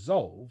DaVinci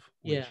Resolve,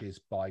 Yeah. which is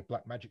by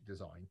Blackmagic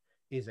Design,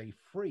 is a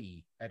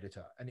free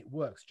editor and it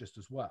works just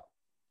as well.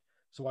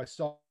 So I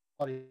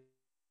started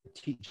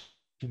teaching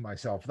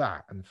myself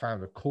that and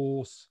found a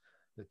course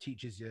that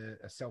teaches you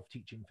a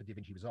self-teaching for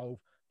DaVinci Resolve.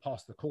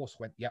 Passed the course,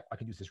 went, yep, I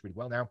can use this really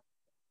well now.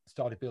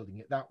 Started building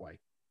it that way.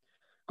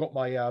 Got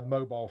my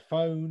mobile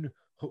phone,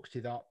 hooked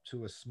it up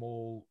to a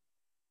small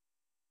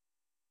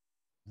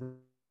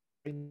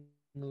ring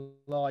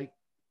light,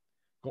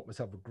 got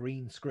myself a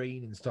green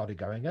screen and started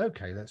going,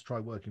 okay, let's try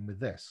working with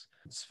this.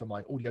 It's for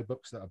my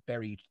audiobooks that are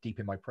buried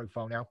deep in my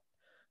profile now.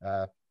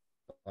 Uh,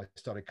 I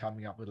started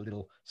coming up with a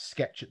little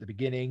sketch at the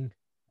beginning,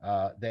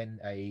 then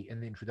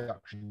an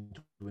introduction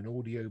to an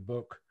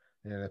audiobook,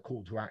 then a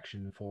call to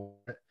action for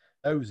it.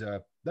 Those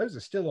are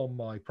still on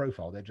my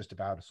profile. They're just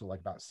about sort of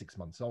like about 6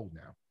 months old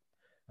now.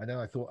 And then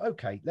I thought,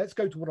 okay, let's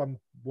go to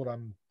what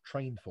I'm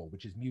trained for,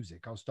 which is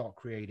music. I'll start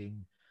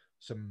creating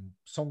some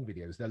song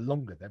videos. They're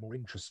longer, they're more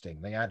interesting,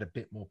 they add a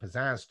bit more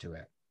pizzazz to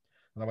it.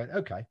 And I went,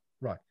 okay,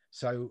 right.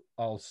 So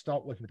I'll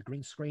start working with the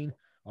green screen.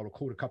 I'll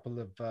record a couple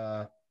of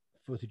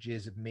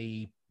footages of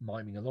me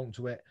miming along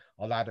to it.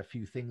 I'll add a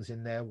few things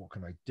in there. What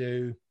can I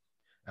do?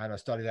 And I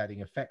started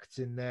adding effects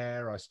in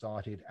there. I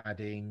started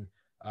adding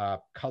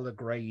color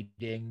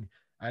grading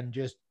and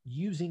just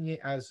using it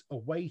as a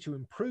way to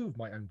improve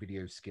my own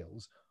video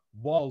skills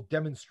while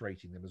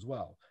demonstrating them as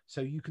well.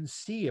 So you can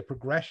see a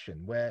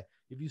progression where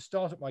if you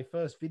start at my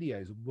first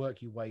videos and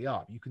work your way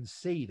up, you can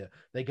see that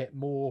they get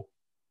more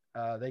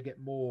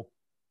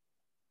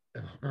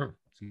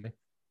excuse me,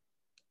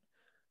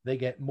 they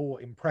get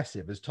more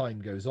impressive as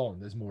time goes on.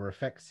 There's more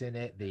effects in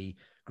it. The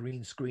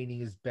green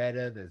screening is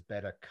better. There's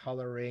better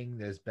coloring.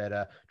 There's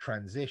better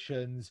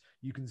transitions.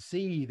 You can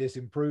see this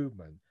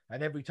improvement.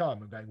 And every time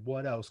I'm going,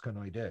 what else can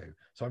I do?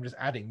 So I'm just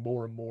adding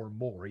more and more and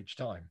more each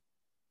time.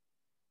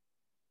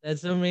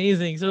 That's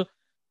amazing. So,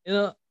 you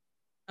know,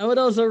 I would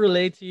also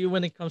relate to you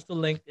when it comes to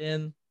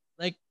LinkedIn.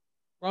 Like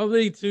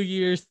probably 2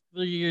 years,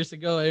 3 years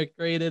ago, I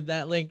created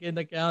that LinkedIn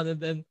account, and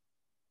then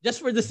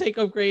just for the sake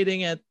of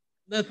creating it,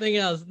 nothing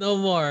else, no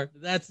more.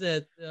 That's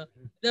it.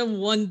 Then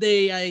one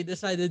day I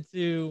decided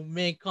to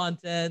make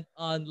content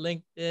on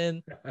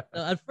LinkedIn.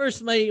 At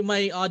first, my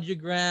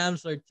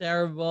audiograms are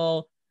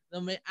terrible.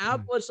 My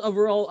outputs,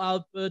 overall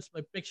outputs,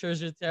 my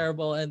pictures are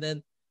terrible, and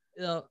then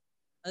you know,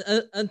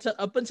 until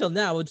up until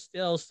now, I would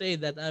still say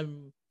that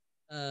I'm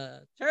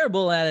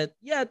terrible at it.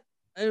 Yet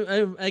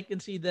I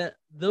can see that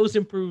those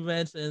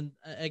improvements, and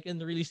I can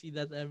really see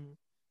that I'm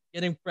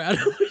getting proud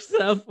of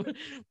myself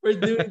for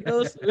doing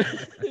those.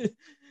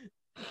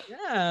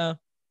 Yeah.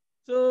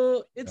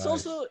 So it's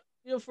Nice. also,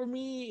 for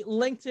me,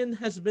 LinkedIn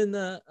has been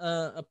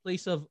a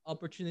place of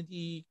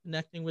opportunity,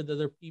 connecting with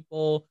other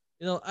people.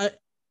 I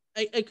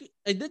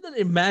didn't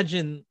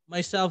imagine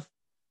myself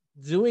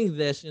doing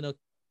this.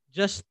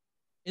 Just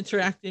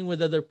interacting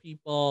with other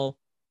people,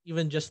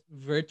 even just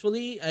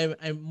virtually.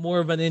 I'm more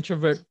of an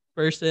introvert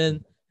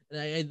person, and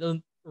I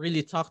don't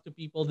really talk to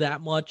people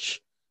that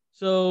much.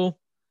 So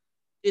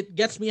it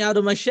gets me out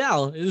of my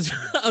shell. It's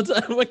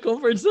outside of my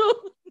comfort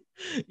zone.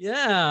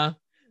 Yeah.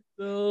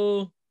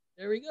 So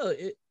there we go.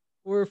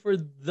 For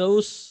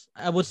those,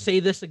 I would say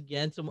this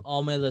again to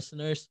all my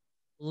listeners.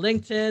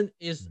 LinkedIn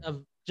is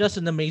just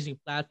an amazing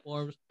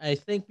platform. I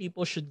think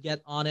people should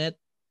get on it,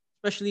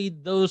 especially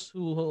those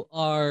who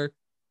are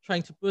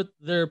trying to put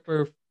their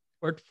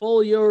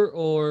portfolio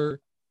or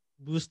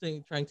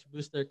trying to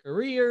boost their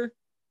career.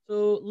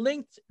 So Hmm.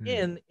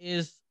 LinkedIn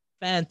is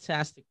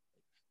fantastic.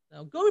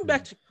 Now going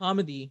back to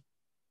comedy,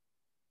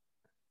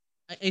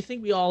 I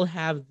think we all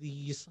have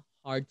these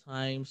hard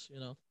times.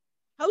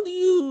 How do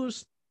you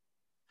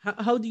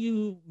how do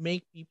you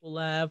make people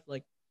laugh?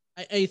 Like,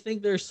 I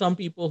think there's some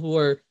people who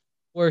are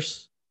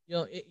worse.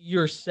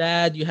 You're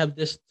sad. You have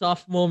this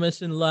tough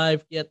moments in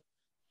life, yet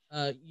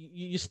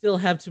you still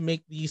have to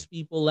make these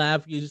people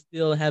laugh. You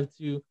still have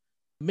to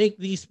make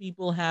these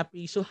people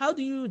happy. So how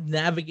do you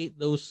navigate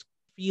those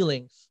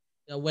feelings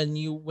when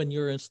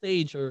you're on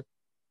stage, or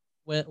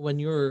when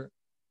you're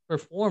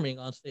performing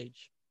on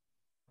stage?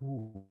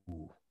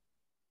 Ooh.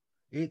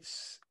 It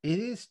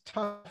is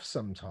tough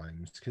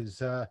sometimes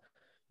because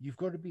you've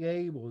got to be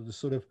able to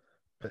sort of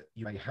that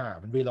you may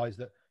have and realize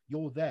that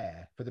you're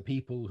there for the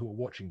people who are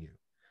watching you.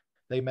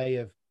 They may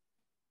have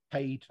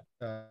paid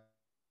for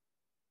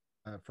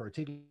a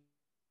ticket.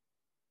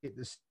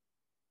 This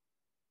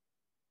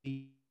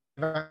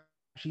have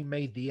actually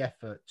made the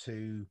effort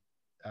to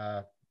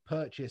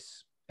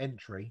purchase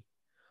entry,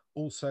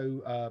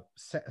 also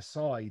set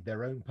aside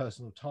their own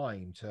personal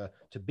time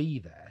to be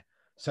there.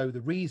 So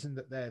the reason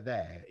that they're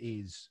there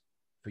is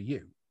for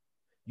you.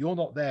 You're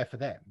not there for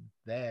them.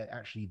 They're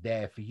actually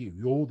there for you.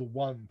 You're the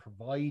one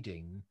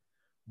providing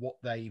what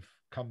they've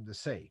come to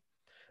see.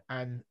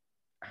 And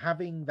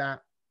having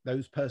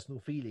those personal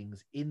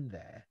feelings in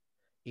there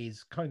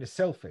is kind of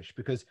selfish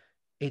because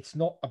it's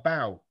not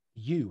about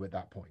you at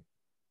that point.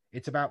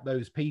 It's about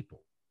those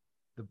people,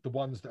 the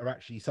ones that are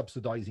actually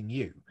subsidizing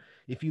you.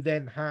 If you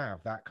then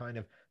have that kind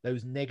of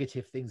those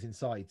negative things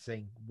inside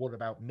saying, what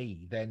about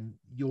me? Then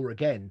you're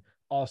again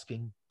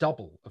asking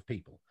double of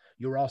people.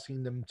 You're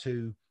asking them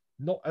to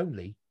not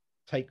only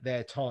take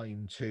their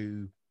time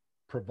to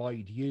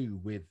provide you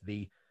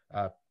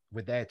uh,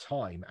 with their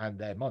time and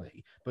their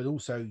money, but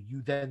also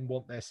you then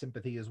want their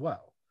sympathy as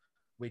well,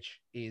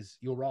 which is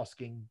you're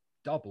asking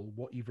double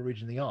what you've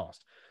originally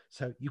asked.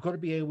 So you've got to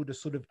be able to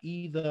sort of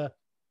either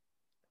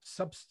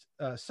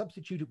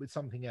substitute it with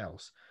something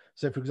else.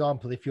 So, for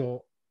example, if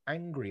you're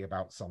angry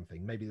about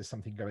something, maybe there's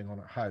something going on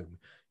at home,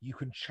 you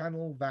can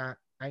channel that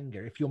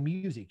anger. If you're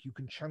music, you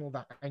can channel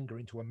that anger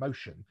into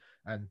emotion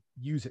and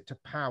use it to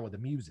power the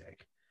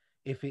music.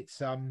 If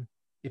it's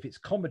if it's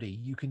comedy,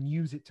 you can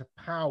use it to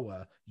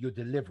power your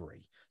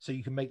delivery. So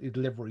you can make the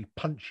delivery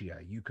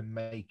punchier. You can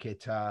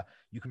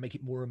make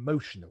it more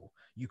emotional.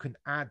 You can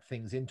add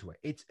things into it.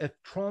 It's a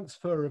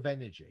transfer of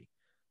energy.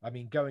 I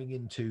mean, going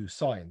into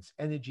science,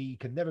 energy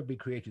can never be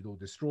created or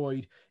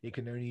destroyed. It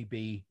can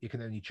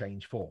only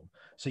change form.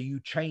 So you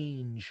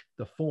change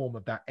the form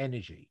of that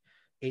energy.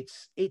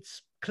 It's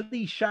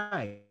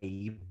cliche,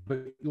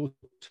 but you're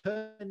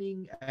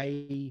turning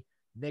a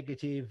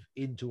negative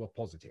into a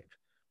positive.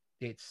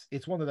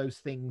 It's one of those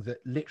things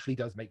that literally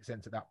does make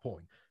sense at that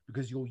point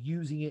because you're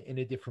using it in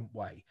a different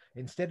way.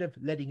 Instead of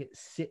letting it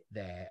sit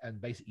there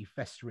and basically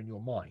fester in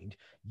your mind,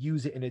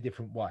 use it in a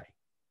different way.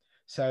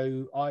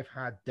 So I've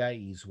had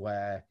days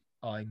where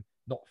I'm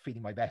not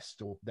feeling my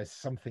best or there's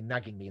something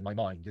nagging me in my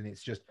mind, and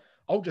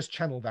I'll just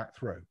channel that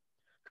through.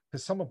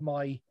 Because some of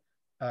my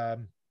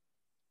um,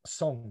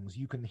 songs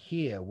you can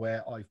hear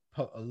where I've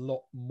put a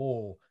lot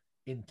more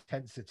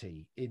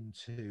intensity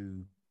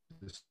into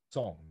the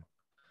song,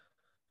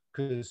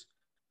 because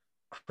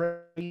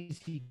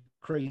crazy,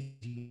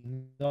 crazy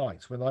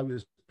nights when I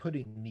was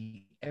putting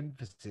the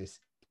emphasis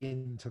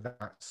into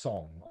that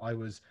song,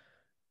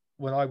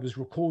 when I was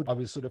recording,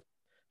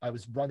 I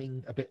was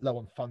running a bit low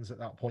on funds at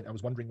that point. I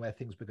was wondering where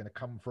things were going to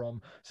come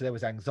from. So there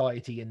was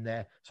anxiety in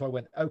there. So I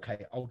went,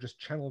 okay, I'll just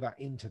channel that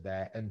into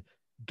there and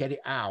get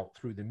it out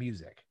through the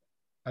music.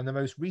 And the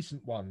most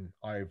recent one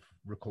I've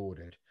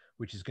recorded,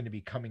 which is going to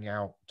be coming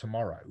out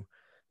tomorrow,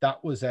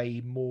 that was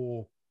a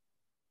more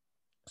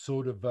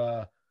sort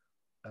of,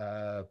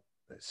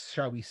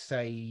 shall we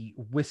say,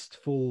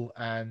 wistful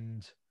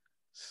and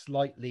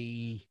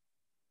slightly,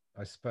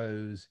 I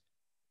suppose,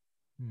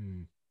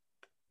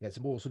 it's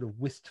a more sort of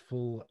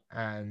wistful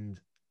and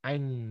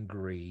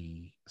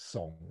angry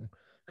song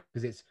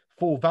because it's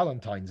for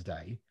Valentine's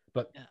Day.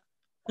 But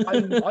yeah.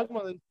 I'm one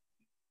of those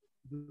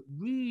that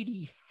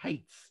really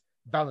hates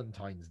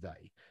Valentine's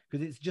Day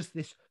because it's just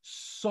this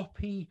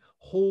soppy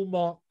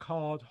Hallmark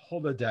card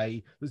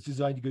holiday that's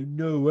designed to go,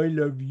 no, I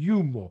love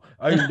you more.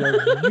 I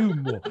love you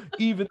more.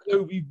 Even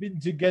though we've been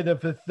together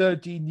for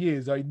 13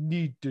 years, I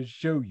need to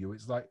show you.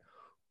 It's like,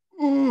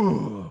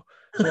 ooh.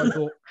 So I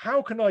thought,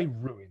 how can I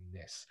ruin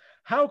this?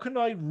 How can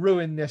I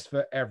ruin this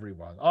for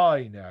everyone?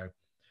 I know.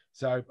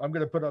 So I'm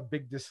going to put a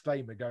big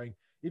disclaimer going,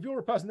 if you're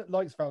a person that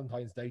likes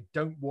Valentine's Day,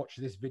 don't watch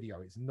this video.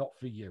 It's not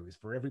for you. It's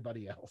for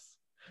everybody else.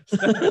 So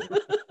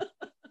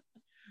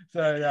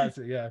that's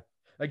it. Yeah.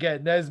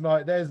 Again, there's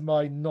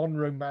my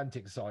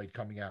non-romantic side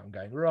coming out and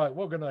going, right,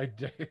 what can I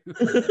do?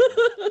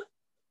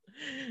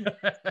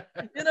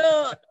 You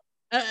know,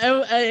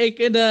 I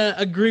can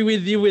agree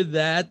with you with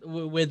that,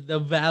 with the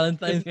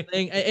Valentine's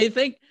thing. I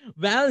think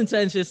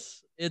Valentine's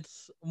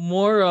it's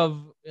more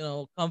of, you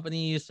know,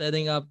 companies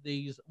setting up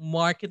these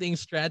marketing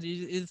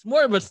strategies. It's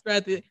more of a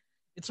strategy.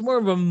 It's more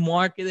of a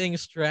marketing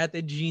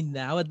strategy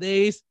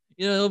nowadays,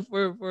 you know,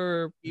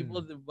 for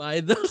people to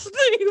buy those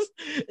things.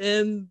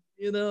 And,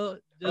 you know,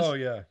 just,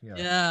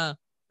 yeah.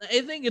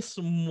 I think it's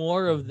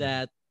more of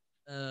that.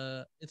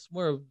 It's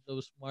more of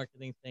those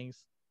marketing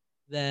things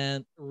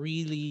than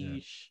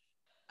really.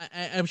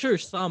 I'm sure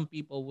some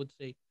people would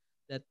say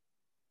that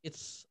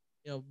it's,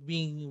 you know,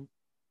 being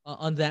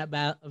on that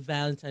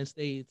Valentine's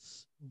Day,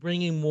 it's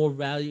bringing more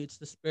value. It's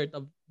the spirit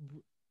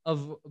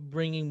of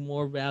bringing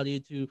more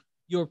value to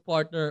your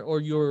partner or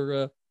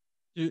your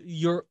to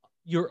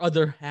your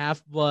other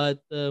half.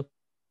 But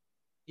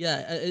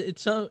yeah,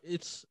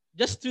 it's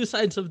just two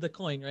sides of the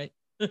coin, right?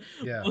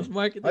 Yeah. Both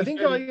marketing. I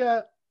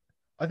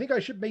think I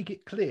should make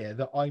it clear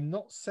that I'm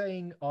not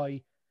saying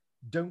I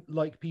don't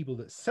like people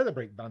that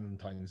celebrate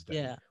Valentine's Day.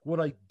 Yeah. What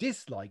I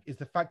dislike is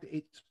the fact that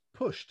it's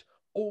pushed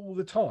all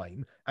the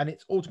time and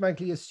it's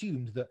automatically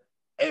assumed that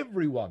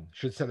everyone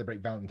should celebrate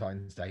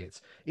Valentine's Day.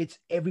 It's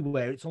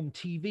everywhere. It's on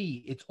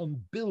TV, it's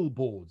on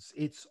billboards,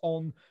 it's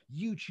on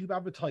YouTube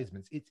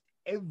advertisements, it's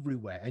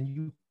everywhere, and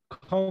you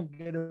can't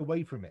get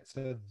away from it.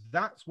 So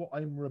that's what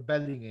I'm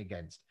rebelling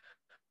against.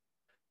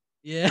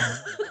 Yeah.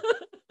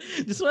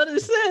 Just what I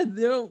said,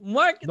 you know,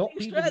 marketing not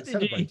people strategy. that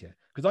celebrate it.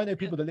 Because I know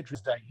people that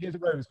literally say, here's a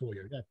rose for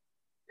you.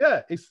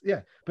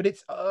 Yeah. But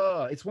it's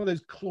one of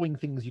those clawing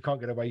things you can't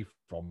get away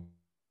from.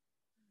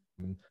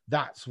 And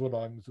that's what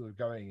I'm sort of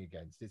going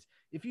against. It's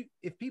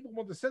if people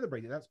want to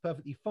celebrate it, that's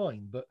perfectly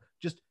fine, but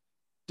just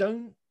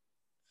don't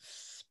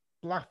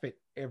splaff it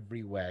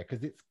everywhere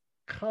because it's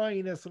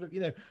kind of sort of,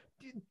 you know,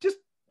 just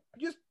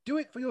do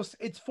it for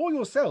it's for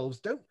yourselves.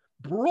 Don't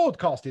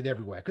broadcast it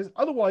everywhere because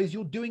otherwise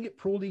you're doing it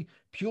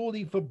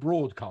purely for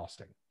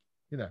broadcasting,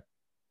 you know.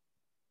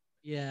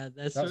 Yeah,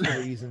 that's the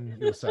reason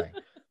you're saying.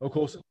 Of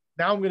course,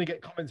 now I'm going to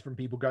get comments from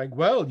people going,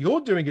 well, you're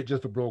doing it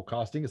just for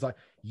broadcasting. It's like,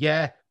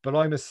 yeah, but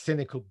I'm a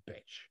cynical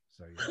bitch.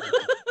 So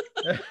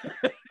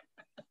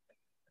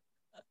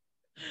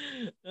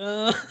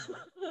yeah.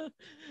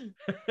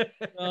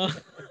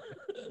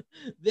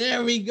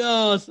 There we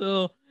go.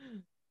 So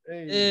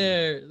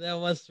there, that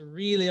was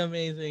really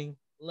amazing.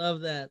 Love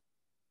that.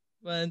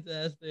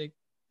 Fantastic.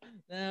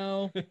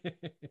 Now,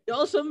 you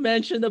also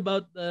mentioned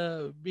about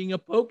being a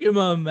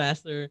Pokemon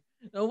master.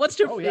 Now, what's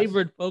your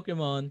favorite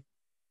Pokemon?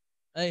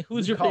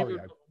 Who's your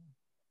favorite?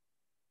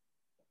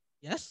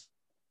 Yes.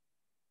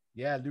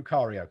 Yeah,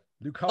 Lucario.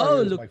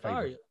 Lucario is my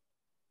favorite.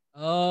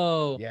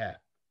 Oh, yeah,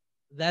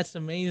 that's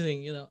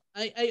amazing. You know,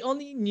 I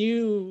only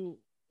knew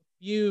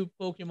few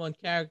Pokemon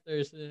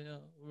characters, you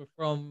know,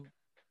 from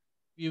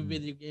few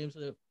video games,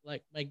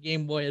 like my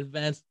Game Boy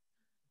Advance.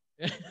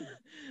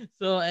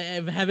 So I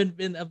haven't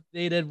been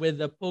updated with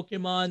the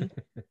Pokemon.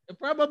 I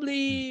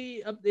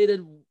probably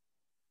updated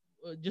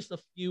just a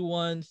few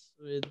ones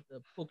with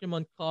the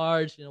Pokemon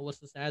cards. You know, what's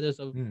the status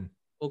of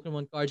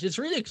Pokemon cards? It's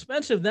really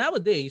expensive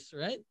nowadays,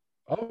 right?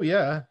 Oh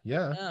yeah.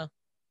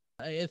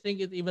 I think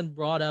it even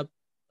brought up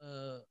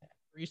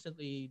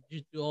recently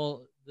due to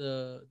all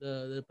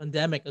the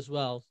pandemic as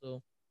well.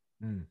 So,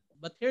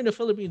 but here in the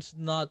Philippines,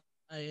 not.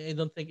 I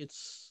don't think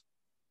it's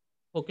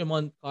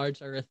Pokemon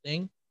cards are a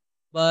thing.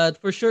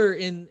 But for sure,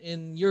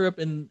 in Europe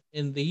and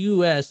in the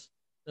US,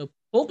 the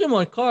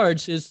Pokemon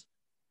cards is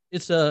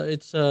it's a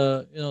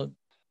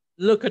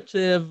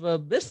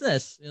lucrative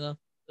business. A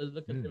Hmm.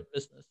 lucrative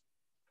business.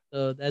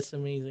 So that's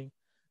amazing.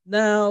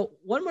 Now,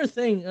 one more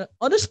thing.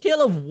 On a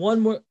scale of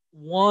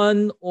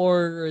 1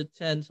 or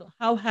 10, so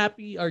how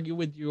happy are you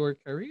with your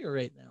career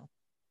right now?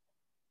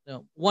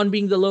 No, one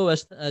being the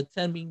lowest,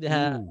 10 being the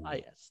Ooh,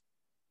 highest.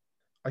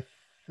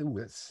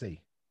 let's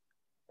see.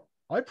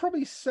 I'd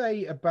probably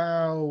say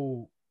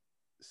about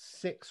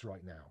 6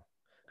 right now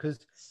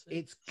because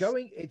Six.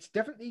 it's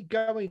definitely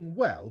going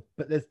well,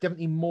 but there's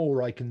definitely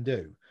more I can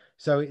do.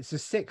 So it's a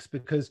 6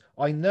 because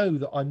I know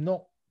that I'm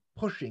not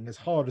pushing as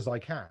hard as I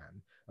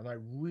can, and I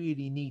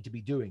really need to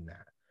be doing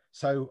that.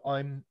 So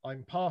I'm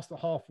past the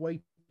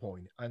halfway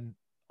point, and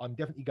I'm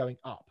definitely going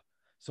up.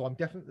 So I'm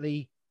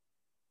definitely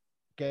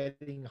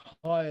getting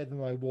higher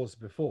than I was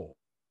before,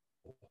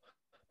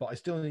 but I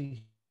still need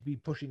to be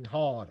pushing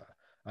harder.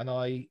 And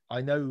I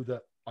know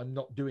that I'm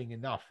not doing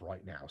enough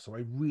right now, so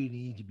I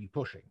really need to be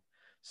pushing.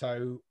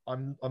 So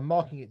I'm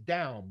marking it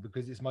down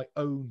because it's my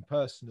own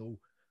personal,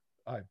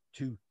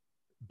 to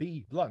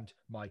be blunt,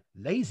 my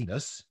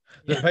laziness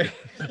that Yeah.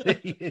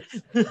 basically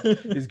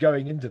is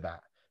going into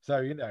that.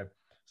 So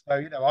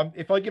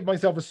if I give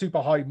myself a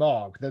super high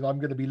mark, then I'm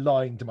going to be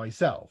lying to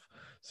myself.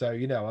 So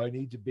I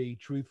need to be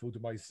truthful to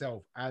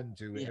myself and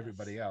to Yes.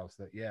 everybody else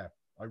that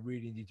I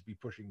really need to be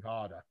pushing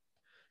harder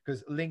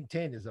because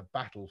LinkedIn is a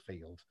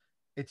battlefield.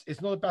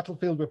 It's not a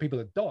battlefield where people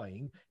are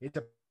dying. It's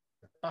a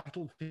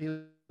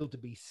battlefield to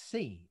be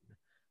seen,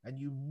 and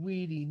you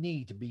really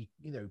need to be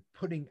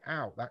putting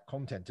out that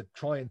content to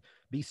try and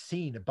be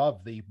seen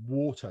above the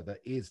water that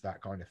is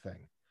that kind of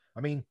thing.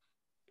 I mean,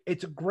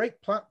 it's a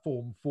great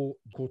platform for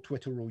called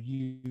Twitter or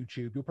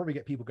YouTube. You'll probably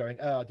get people going,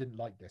 "Oh, I didn't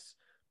like this,"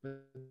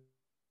 but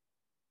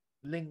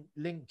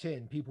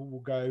LinkedIn, people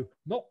will go,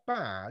 "Not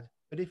bad,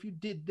 but if you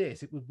did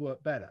this, it would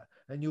work better,"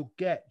 and you'll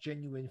get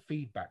genuine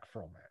feedback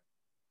from it.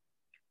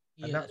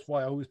 And that's Yes.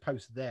 why I always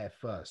post there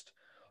first.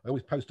 I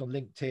always post on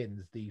LinkedIn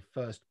as the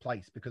first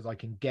place because I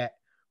can get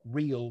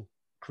real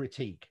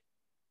critique,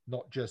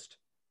 not just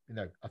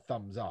a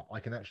thumbs up. I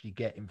can actually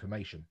get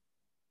information.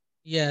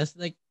 Yes,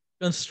 like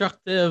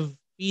constructive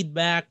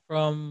feedback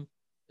from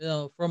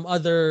from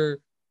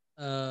other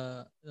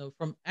from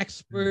Hmm.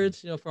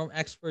 experts, from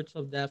experts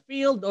of that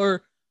field,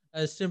 or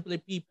simply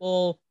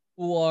people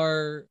who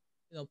are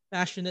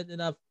passionate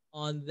enough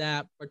on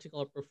that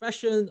particular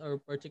profession or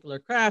particular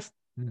craft.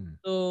 Hmm.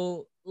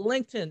 So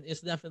LinkedIn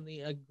is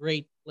definitely a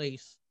great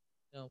place,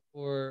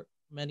 for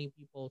many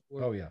people who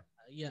are, Oh yeah.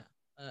 yeah,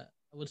 I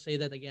would say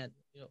that again,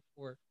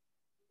 for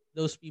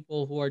those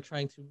people who are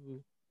trying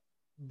to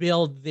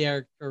build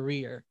their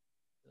career.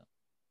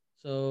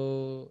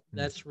 So Hmm.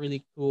 that's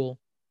really cool.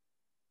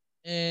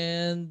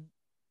 And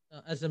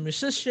as a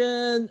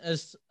musician,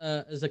 as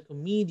a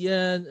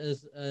comedian,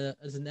 as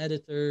an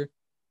editor,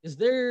 is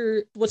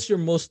there what's your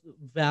most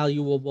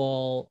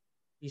valuable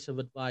piece of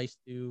advice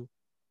to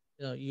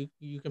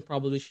you can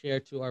probably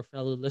share to our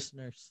fellow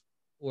listeners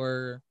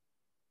or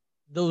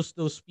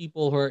those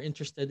people who are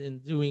interested in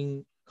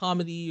doing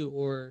comedy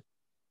or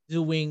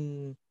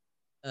doing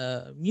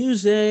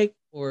music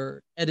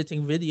or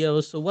editing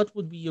videos. So, what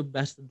would be your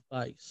best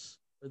advice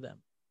for them?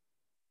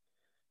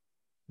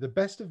 The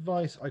best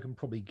advice I can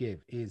probably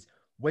give is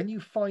when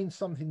you find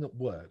something that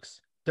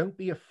works, don't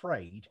be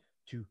afraid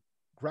to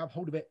grab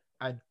hold of it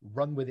and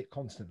run with it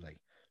constantly.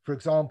 For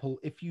example,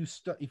 if you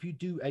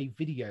do a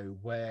video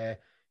where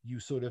you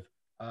sort of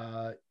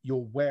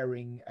you're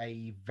wearing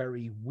a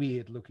very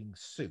weird looking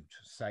suit,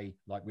 say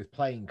like with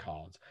playing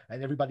cards,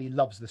 and everybody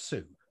loves the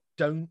suit,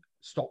 don't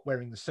stop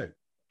wearing the suit.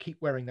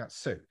 Keep wearing that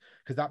suit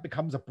because that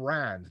becomes a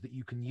brand that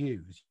you can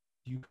use.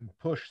 You can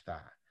push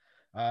that.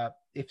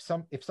 If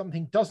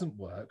something doesn't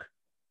work,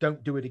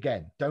 don't do it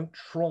again. Don't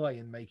try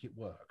and make it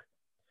work.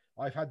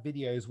 I've had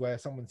videos where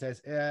someone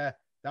says, "Yeah,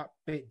 that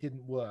bit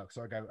didn't work,"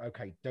 so I go,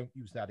 "Okay, don't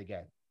use that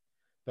again."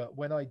 But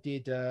when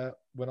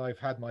I've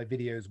had my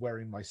videos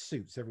wearing my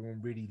suits,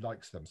 everyone really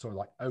likes them. So I'm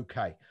like,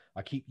 okay,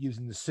 I keep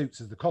using the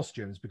suits as the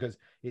costumes because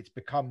it's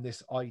become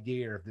this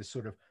idea of this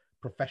sort of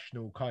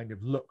professional kind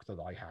of look that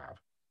I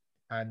have,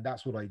 and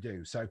that's what I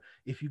do. So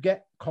if you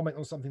get comment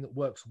on something that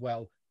works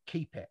well,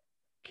 keep it,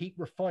 keep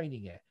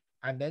refining it,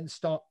 and then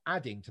start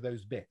adding to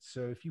those bits.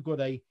 So if you've got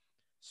a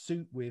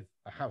suit with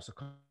a house of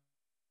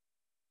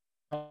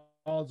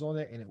cards on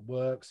it and it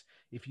works,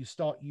 if you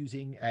start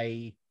using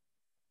a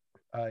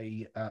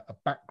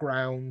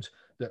background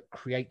that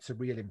creates a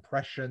real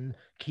impression,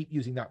 keep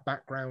using that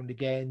background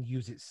again,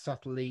 use it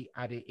subtly,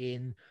 add it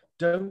in.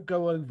 Don't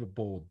go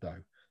overboard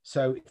though.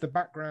 So if the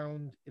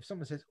background, if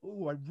someone says,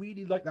 "Oh, I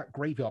really like that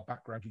graveyard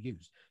background you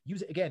used,"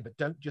 use it again, but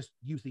don't just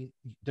use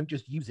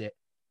it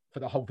for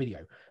the whole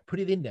video. Put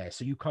it in there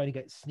so you kind of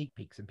get sneak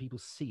peeks and people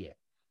see it.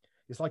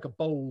 It's like a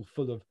bowl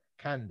full of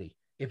candy.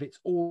 If it's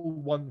all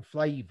one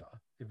flavor,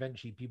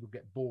 eventually people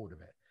get bored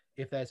of it.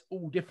 If there's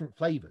all different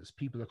flavors,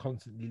 people are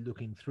constantly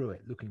looking through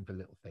it, looking for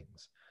little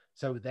things.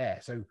 So there.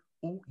 So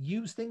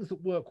use things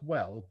that work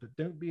well, but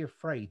don't be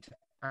afraid to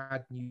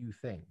add new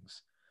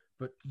things.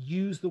 But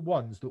use the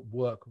ones that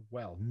work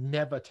well.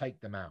 Never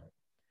take them out.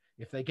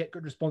 If they get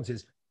good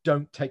responses,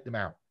 Don't take them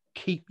out.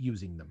 Keep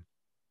using them.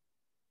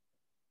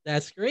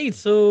 That's great.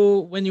 So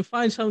when you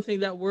find something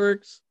that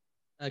works,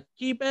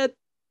 keep it.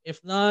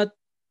 If not,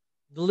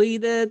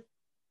 delete it.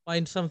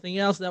 Find something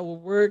else that will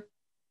work.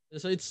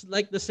 So it's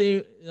like the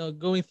same,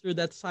 going through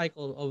that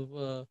cycle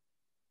of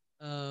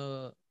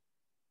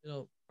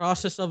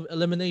process of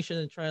elimination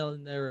and trial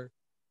and error,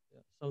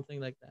 something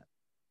like that.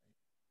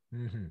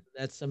 Mm-hmm.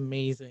 That's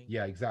amazing.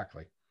 Yeah,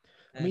 exactly.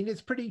 I And mean,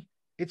 it's pretty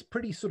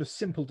sort of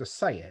simple to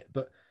say it,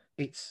 but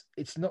it's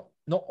not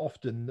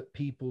often that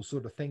people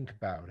sort of think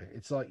about it.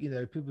 It's like,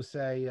 people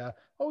say,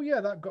 "Oh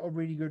yeah, that got a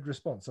really good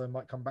response. I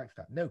might come back to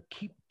that." No,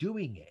 keep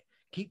doing it.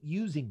 Keep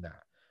using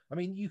that. I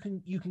mean, you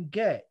can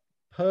get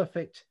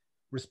perfect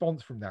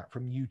response from that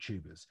from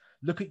YouTubers.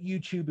 Look at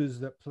YouTubers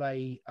that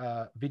play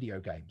video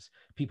games.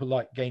 People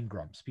like Game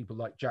Grumps, people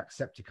like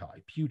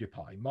Jacksepticeye,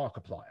 PewDiePie,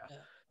 Markiplier.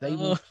 They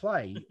will oh,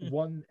 play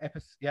one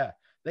episode. Yeah,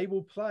 they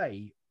will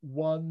play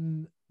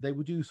one. They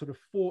will do sort of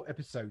 4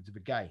 episodes of a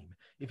game.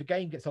 If a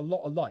game gets a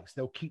lot of likes,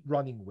 they'll keep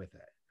running with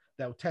it.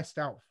 They'll test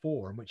out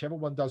 4, and whichever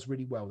one does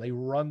really well, they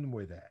run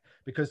with it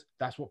because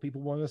that's what people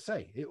want to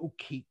say. It will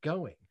keep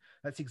going.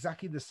 That's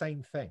exactly the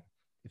same thing.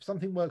 If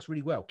something works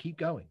really well, keep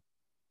going.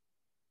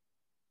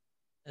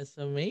 that's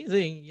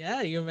amazing.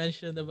 Yeah, you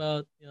mentioned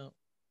about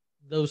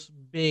those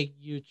big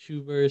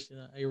YouTubers.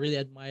 I really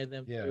admire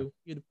them Yeah, too.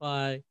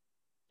 PewDiePie,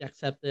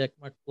 Jacksepticeye,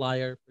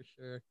 Markiplier for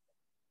sure.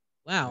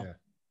 Wow. yeah.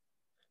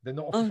 They're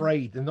not Uh,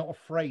 afraid. They're not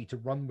afraid to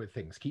run with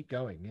things. Keep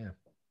going. Yeah.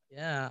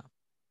 yeah.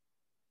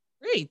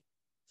 Great.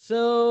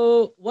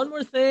 So one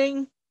more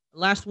thing,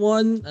 last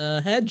one,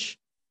 Hedge.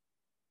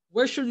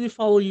 Where should we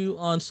follow you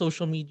on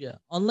social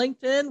media? On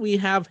LinkedIn, we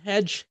have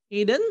Hedge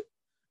Hayden.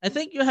 I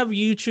think you have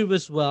YouTube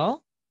as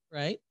well,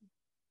 right?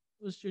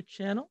 What's your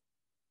channel?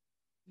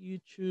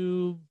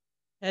 YouTube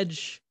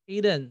Hedge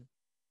Hayden.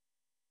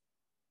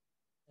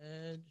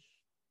 Hedge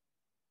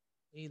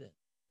Hayden.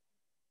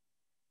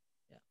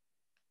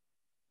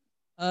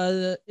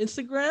 Yeah.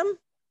 Instagram.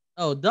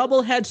 Oh,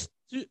 Double Hedge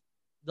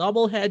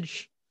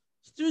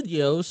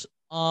Studios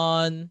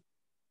on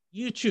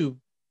YouTube.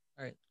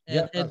 All right,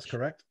 Yeah, and that's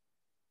correct.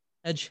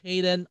 Edge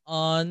Hayden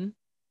on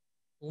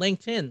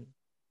LinkedIn.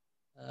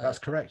 Uh, That's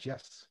correct.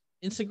 Yes.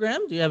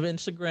 Instagram. Do you have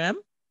Instagram?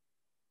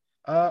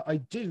 I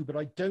do, but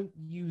I don't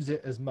use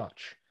it as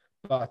much.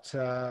 But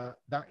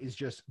that is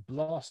just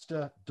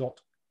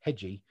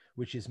blaster.hedgy,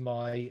 which is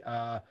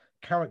my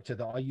character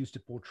that I used to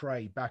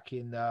portray back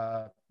in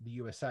the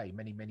USA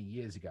many, many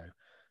years ago.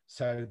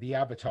 So the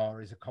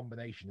avatar is a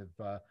combination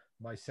of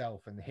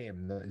myself and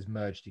him that is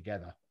merged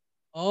together.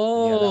 But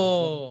yeah, that's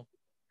Oh,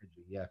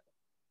 Hedgy.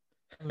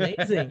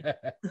 amazing.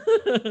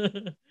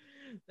 Yeah.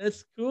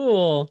 That's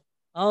cool.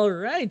 All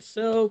right.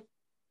 So,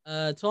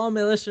 to all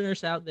my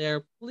listeners out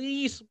there,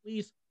 please,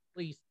 please,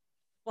 please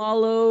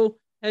follow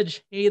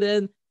Hedge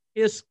Hayden.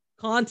 His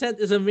content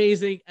is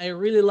amazing. I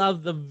really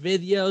love the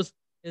videos,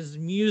 his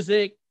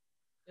music,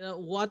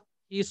 what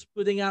he's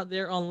putting out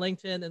there on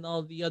LinkedIn and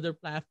all the other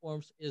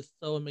platforms is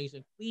so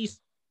amazing.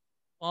 Please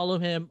follow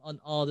him on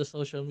all the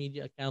social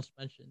media accounts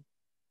mentioned.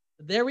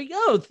 There we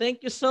go.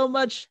 Thank you so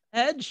much,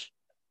 Hedge.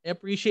 I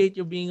appreciate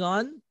you being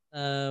on.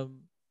 Yeah.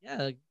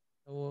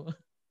 All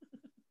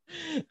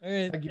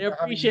right. Thank you I for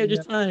having appreciate me.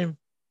 your time.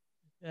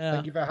 Yeah.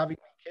 Thank you for having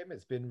me, Kim.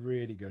 It's been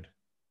really good.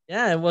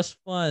 Yeah, it was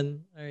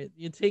fun. All right.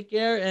 You take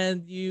care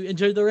and you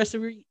enjoy the rest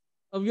of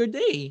your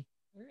day.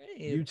 All right.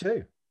 You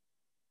too.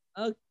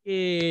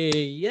 Okay.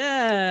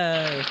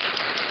 Yes.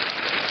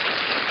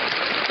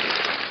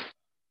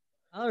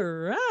 All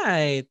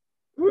right.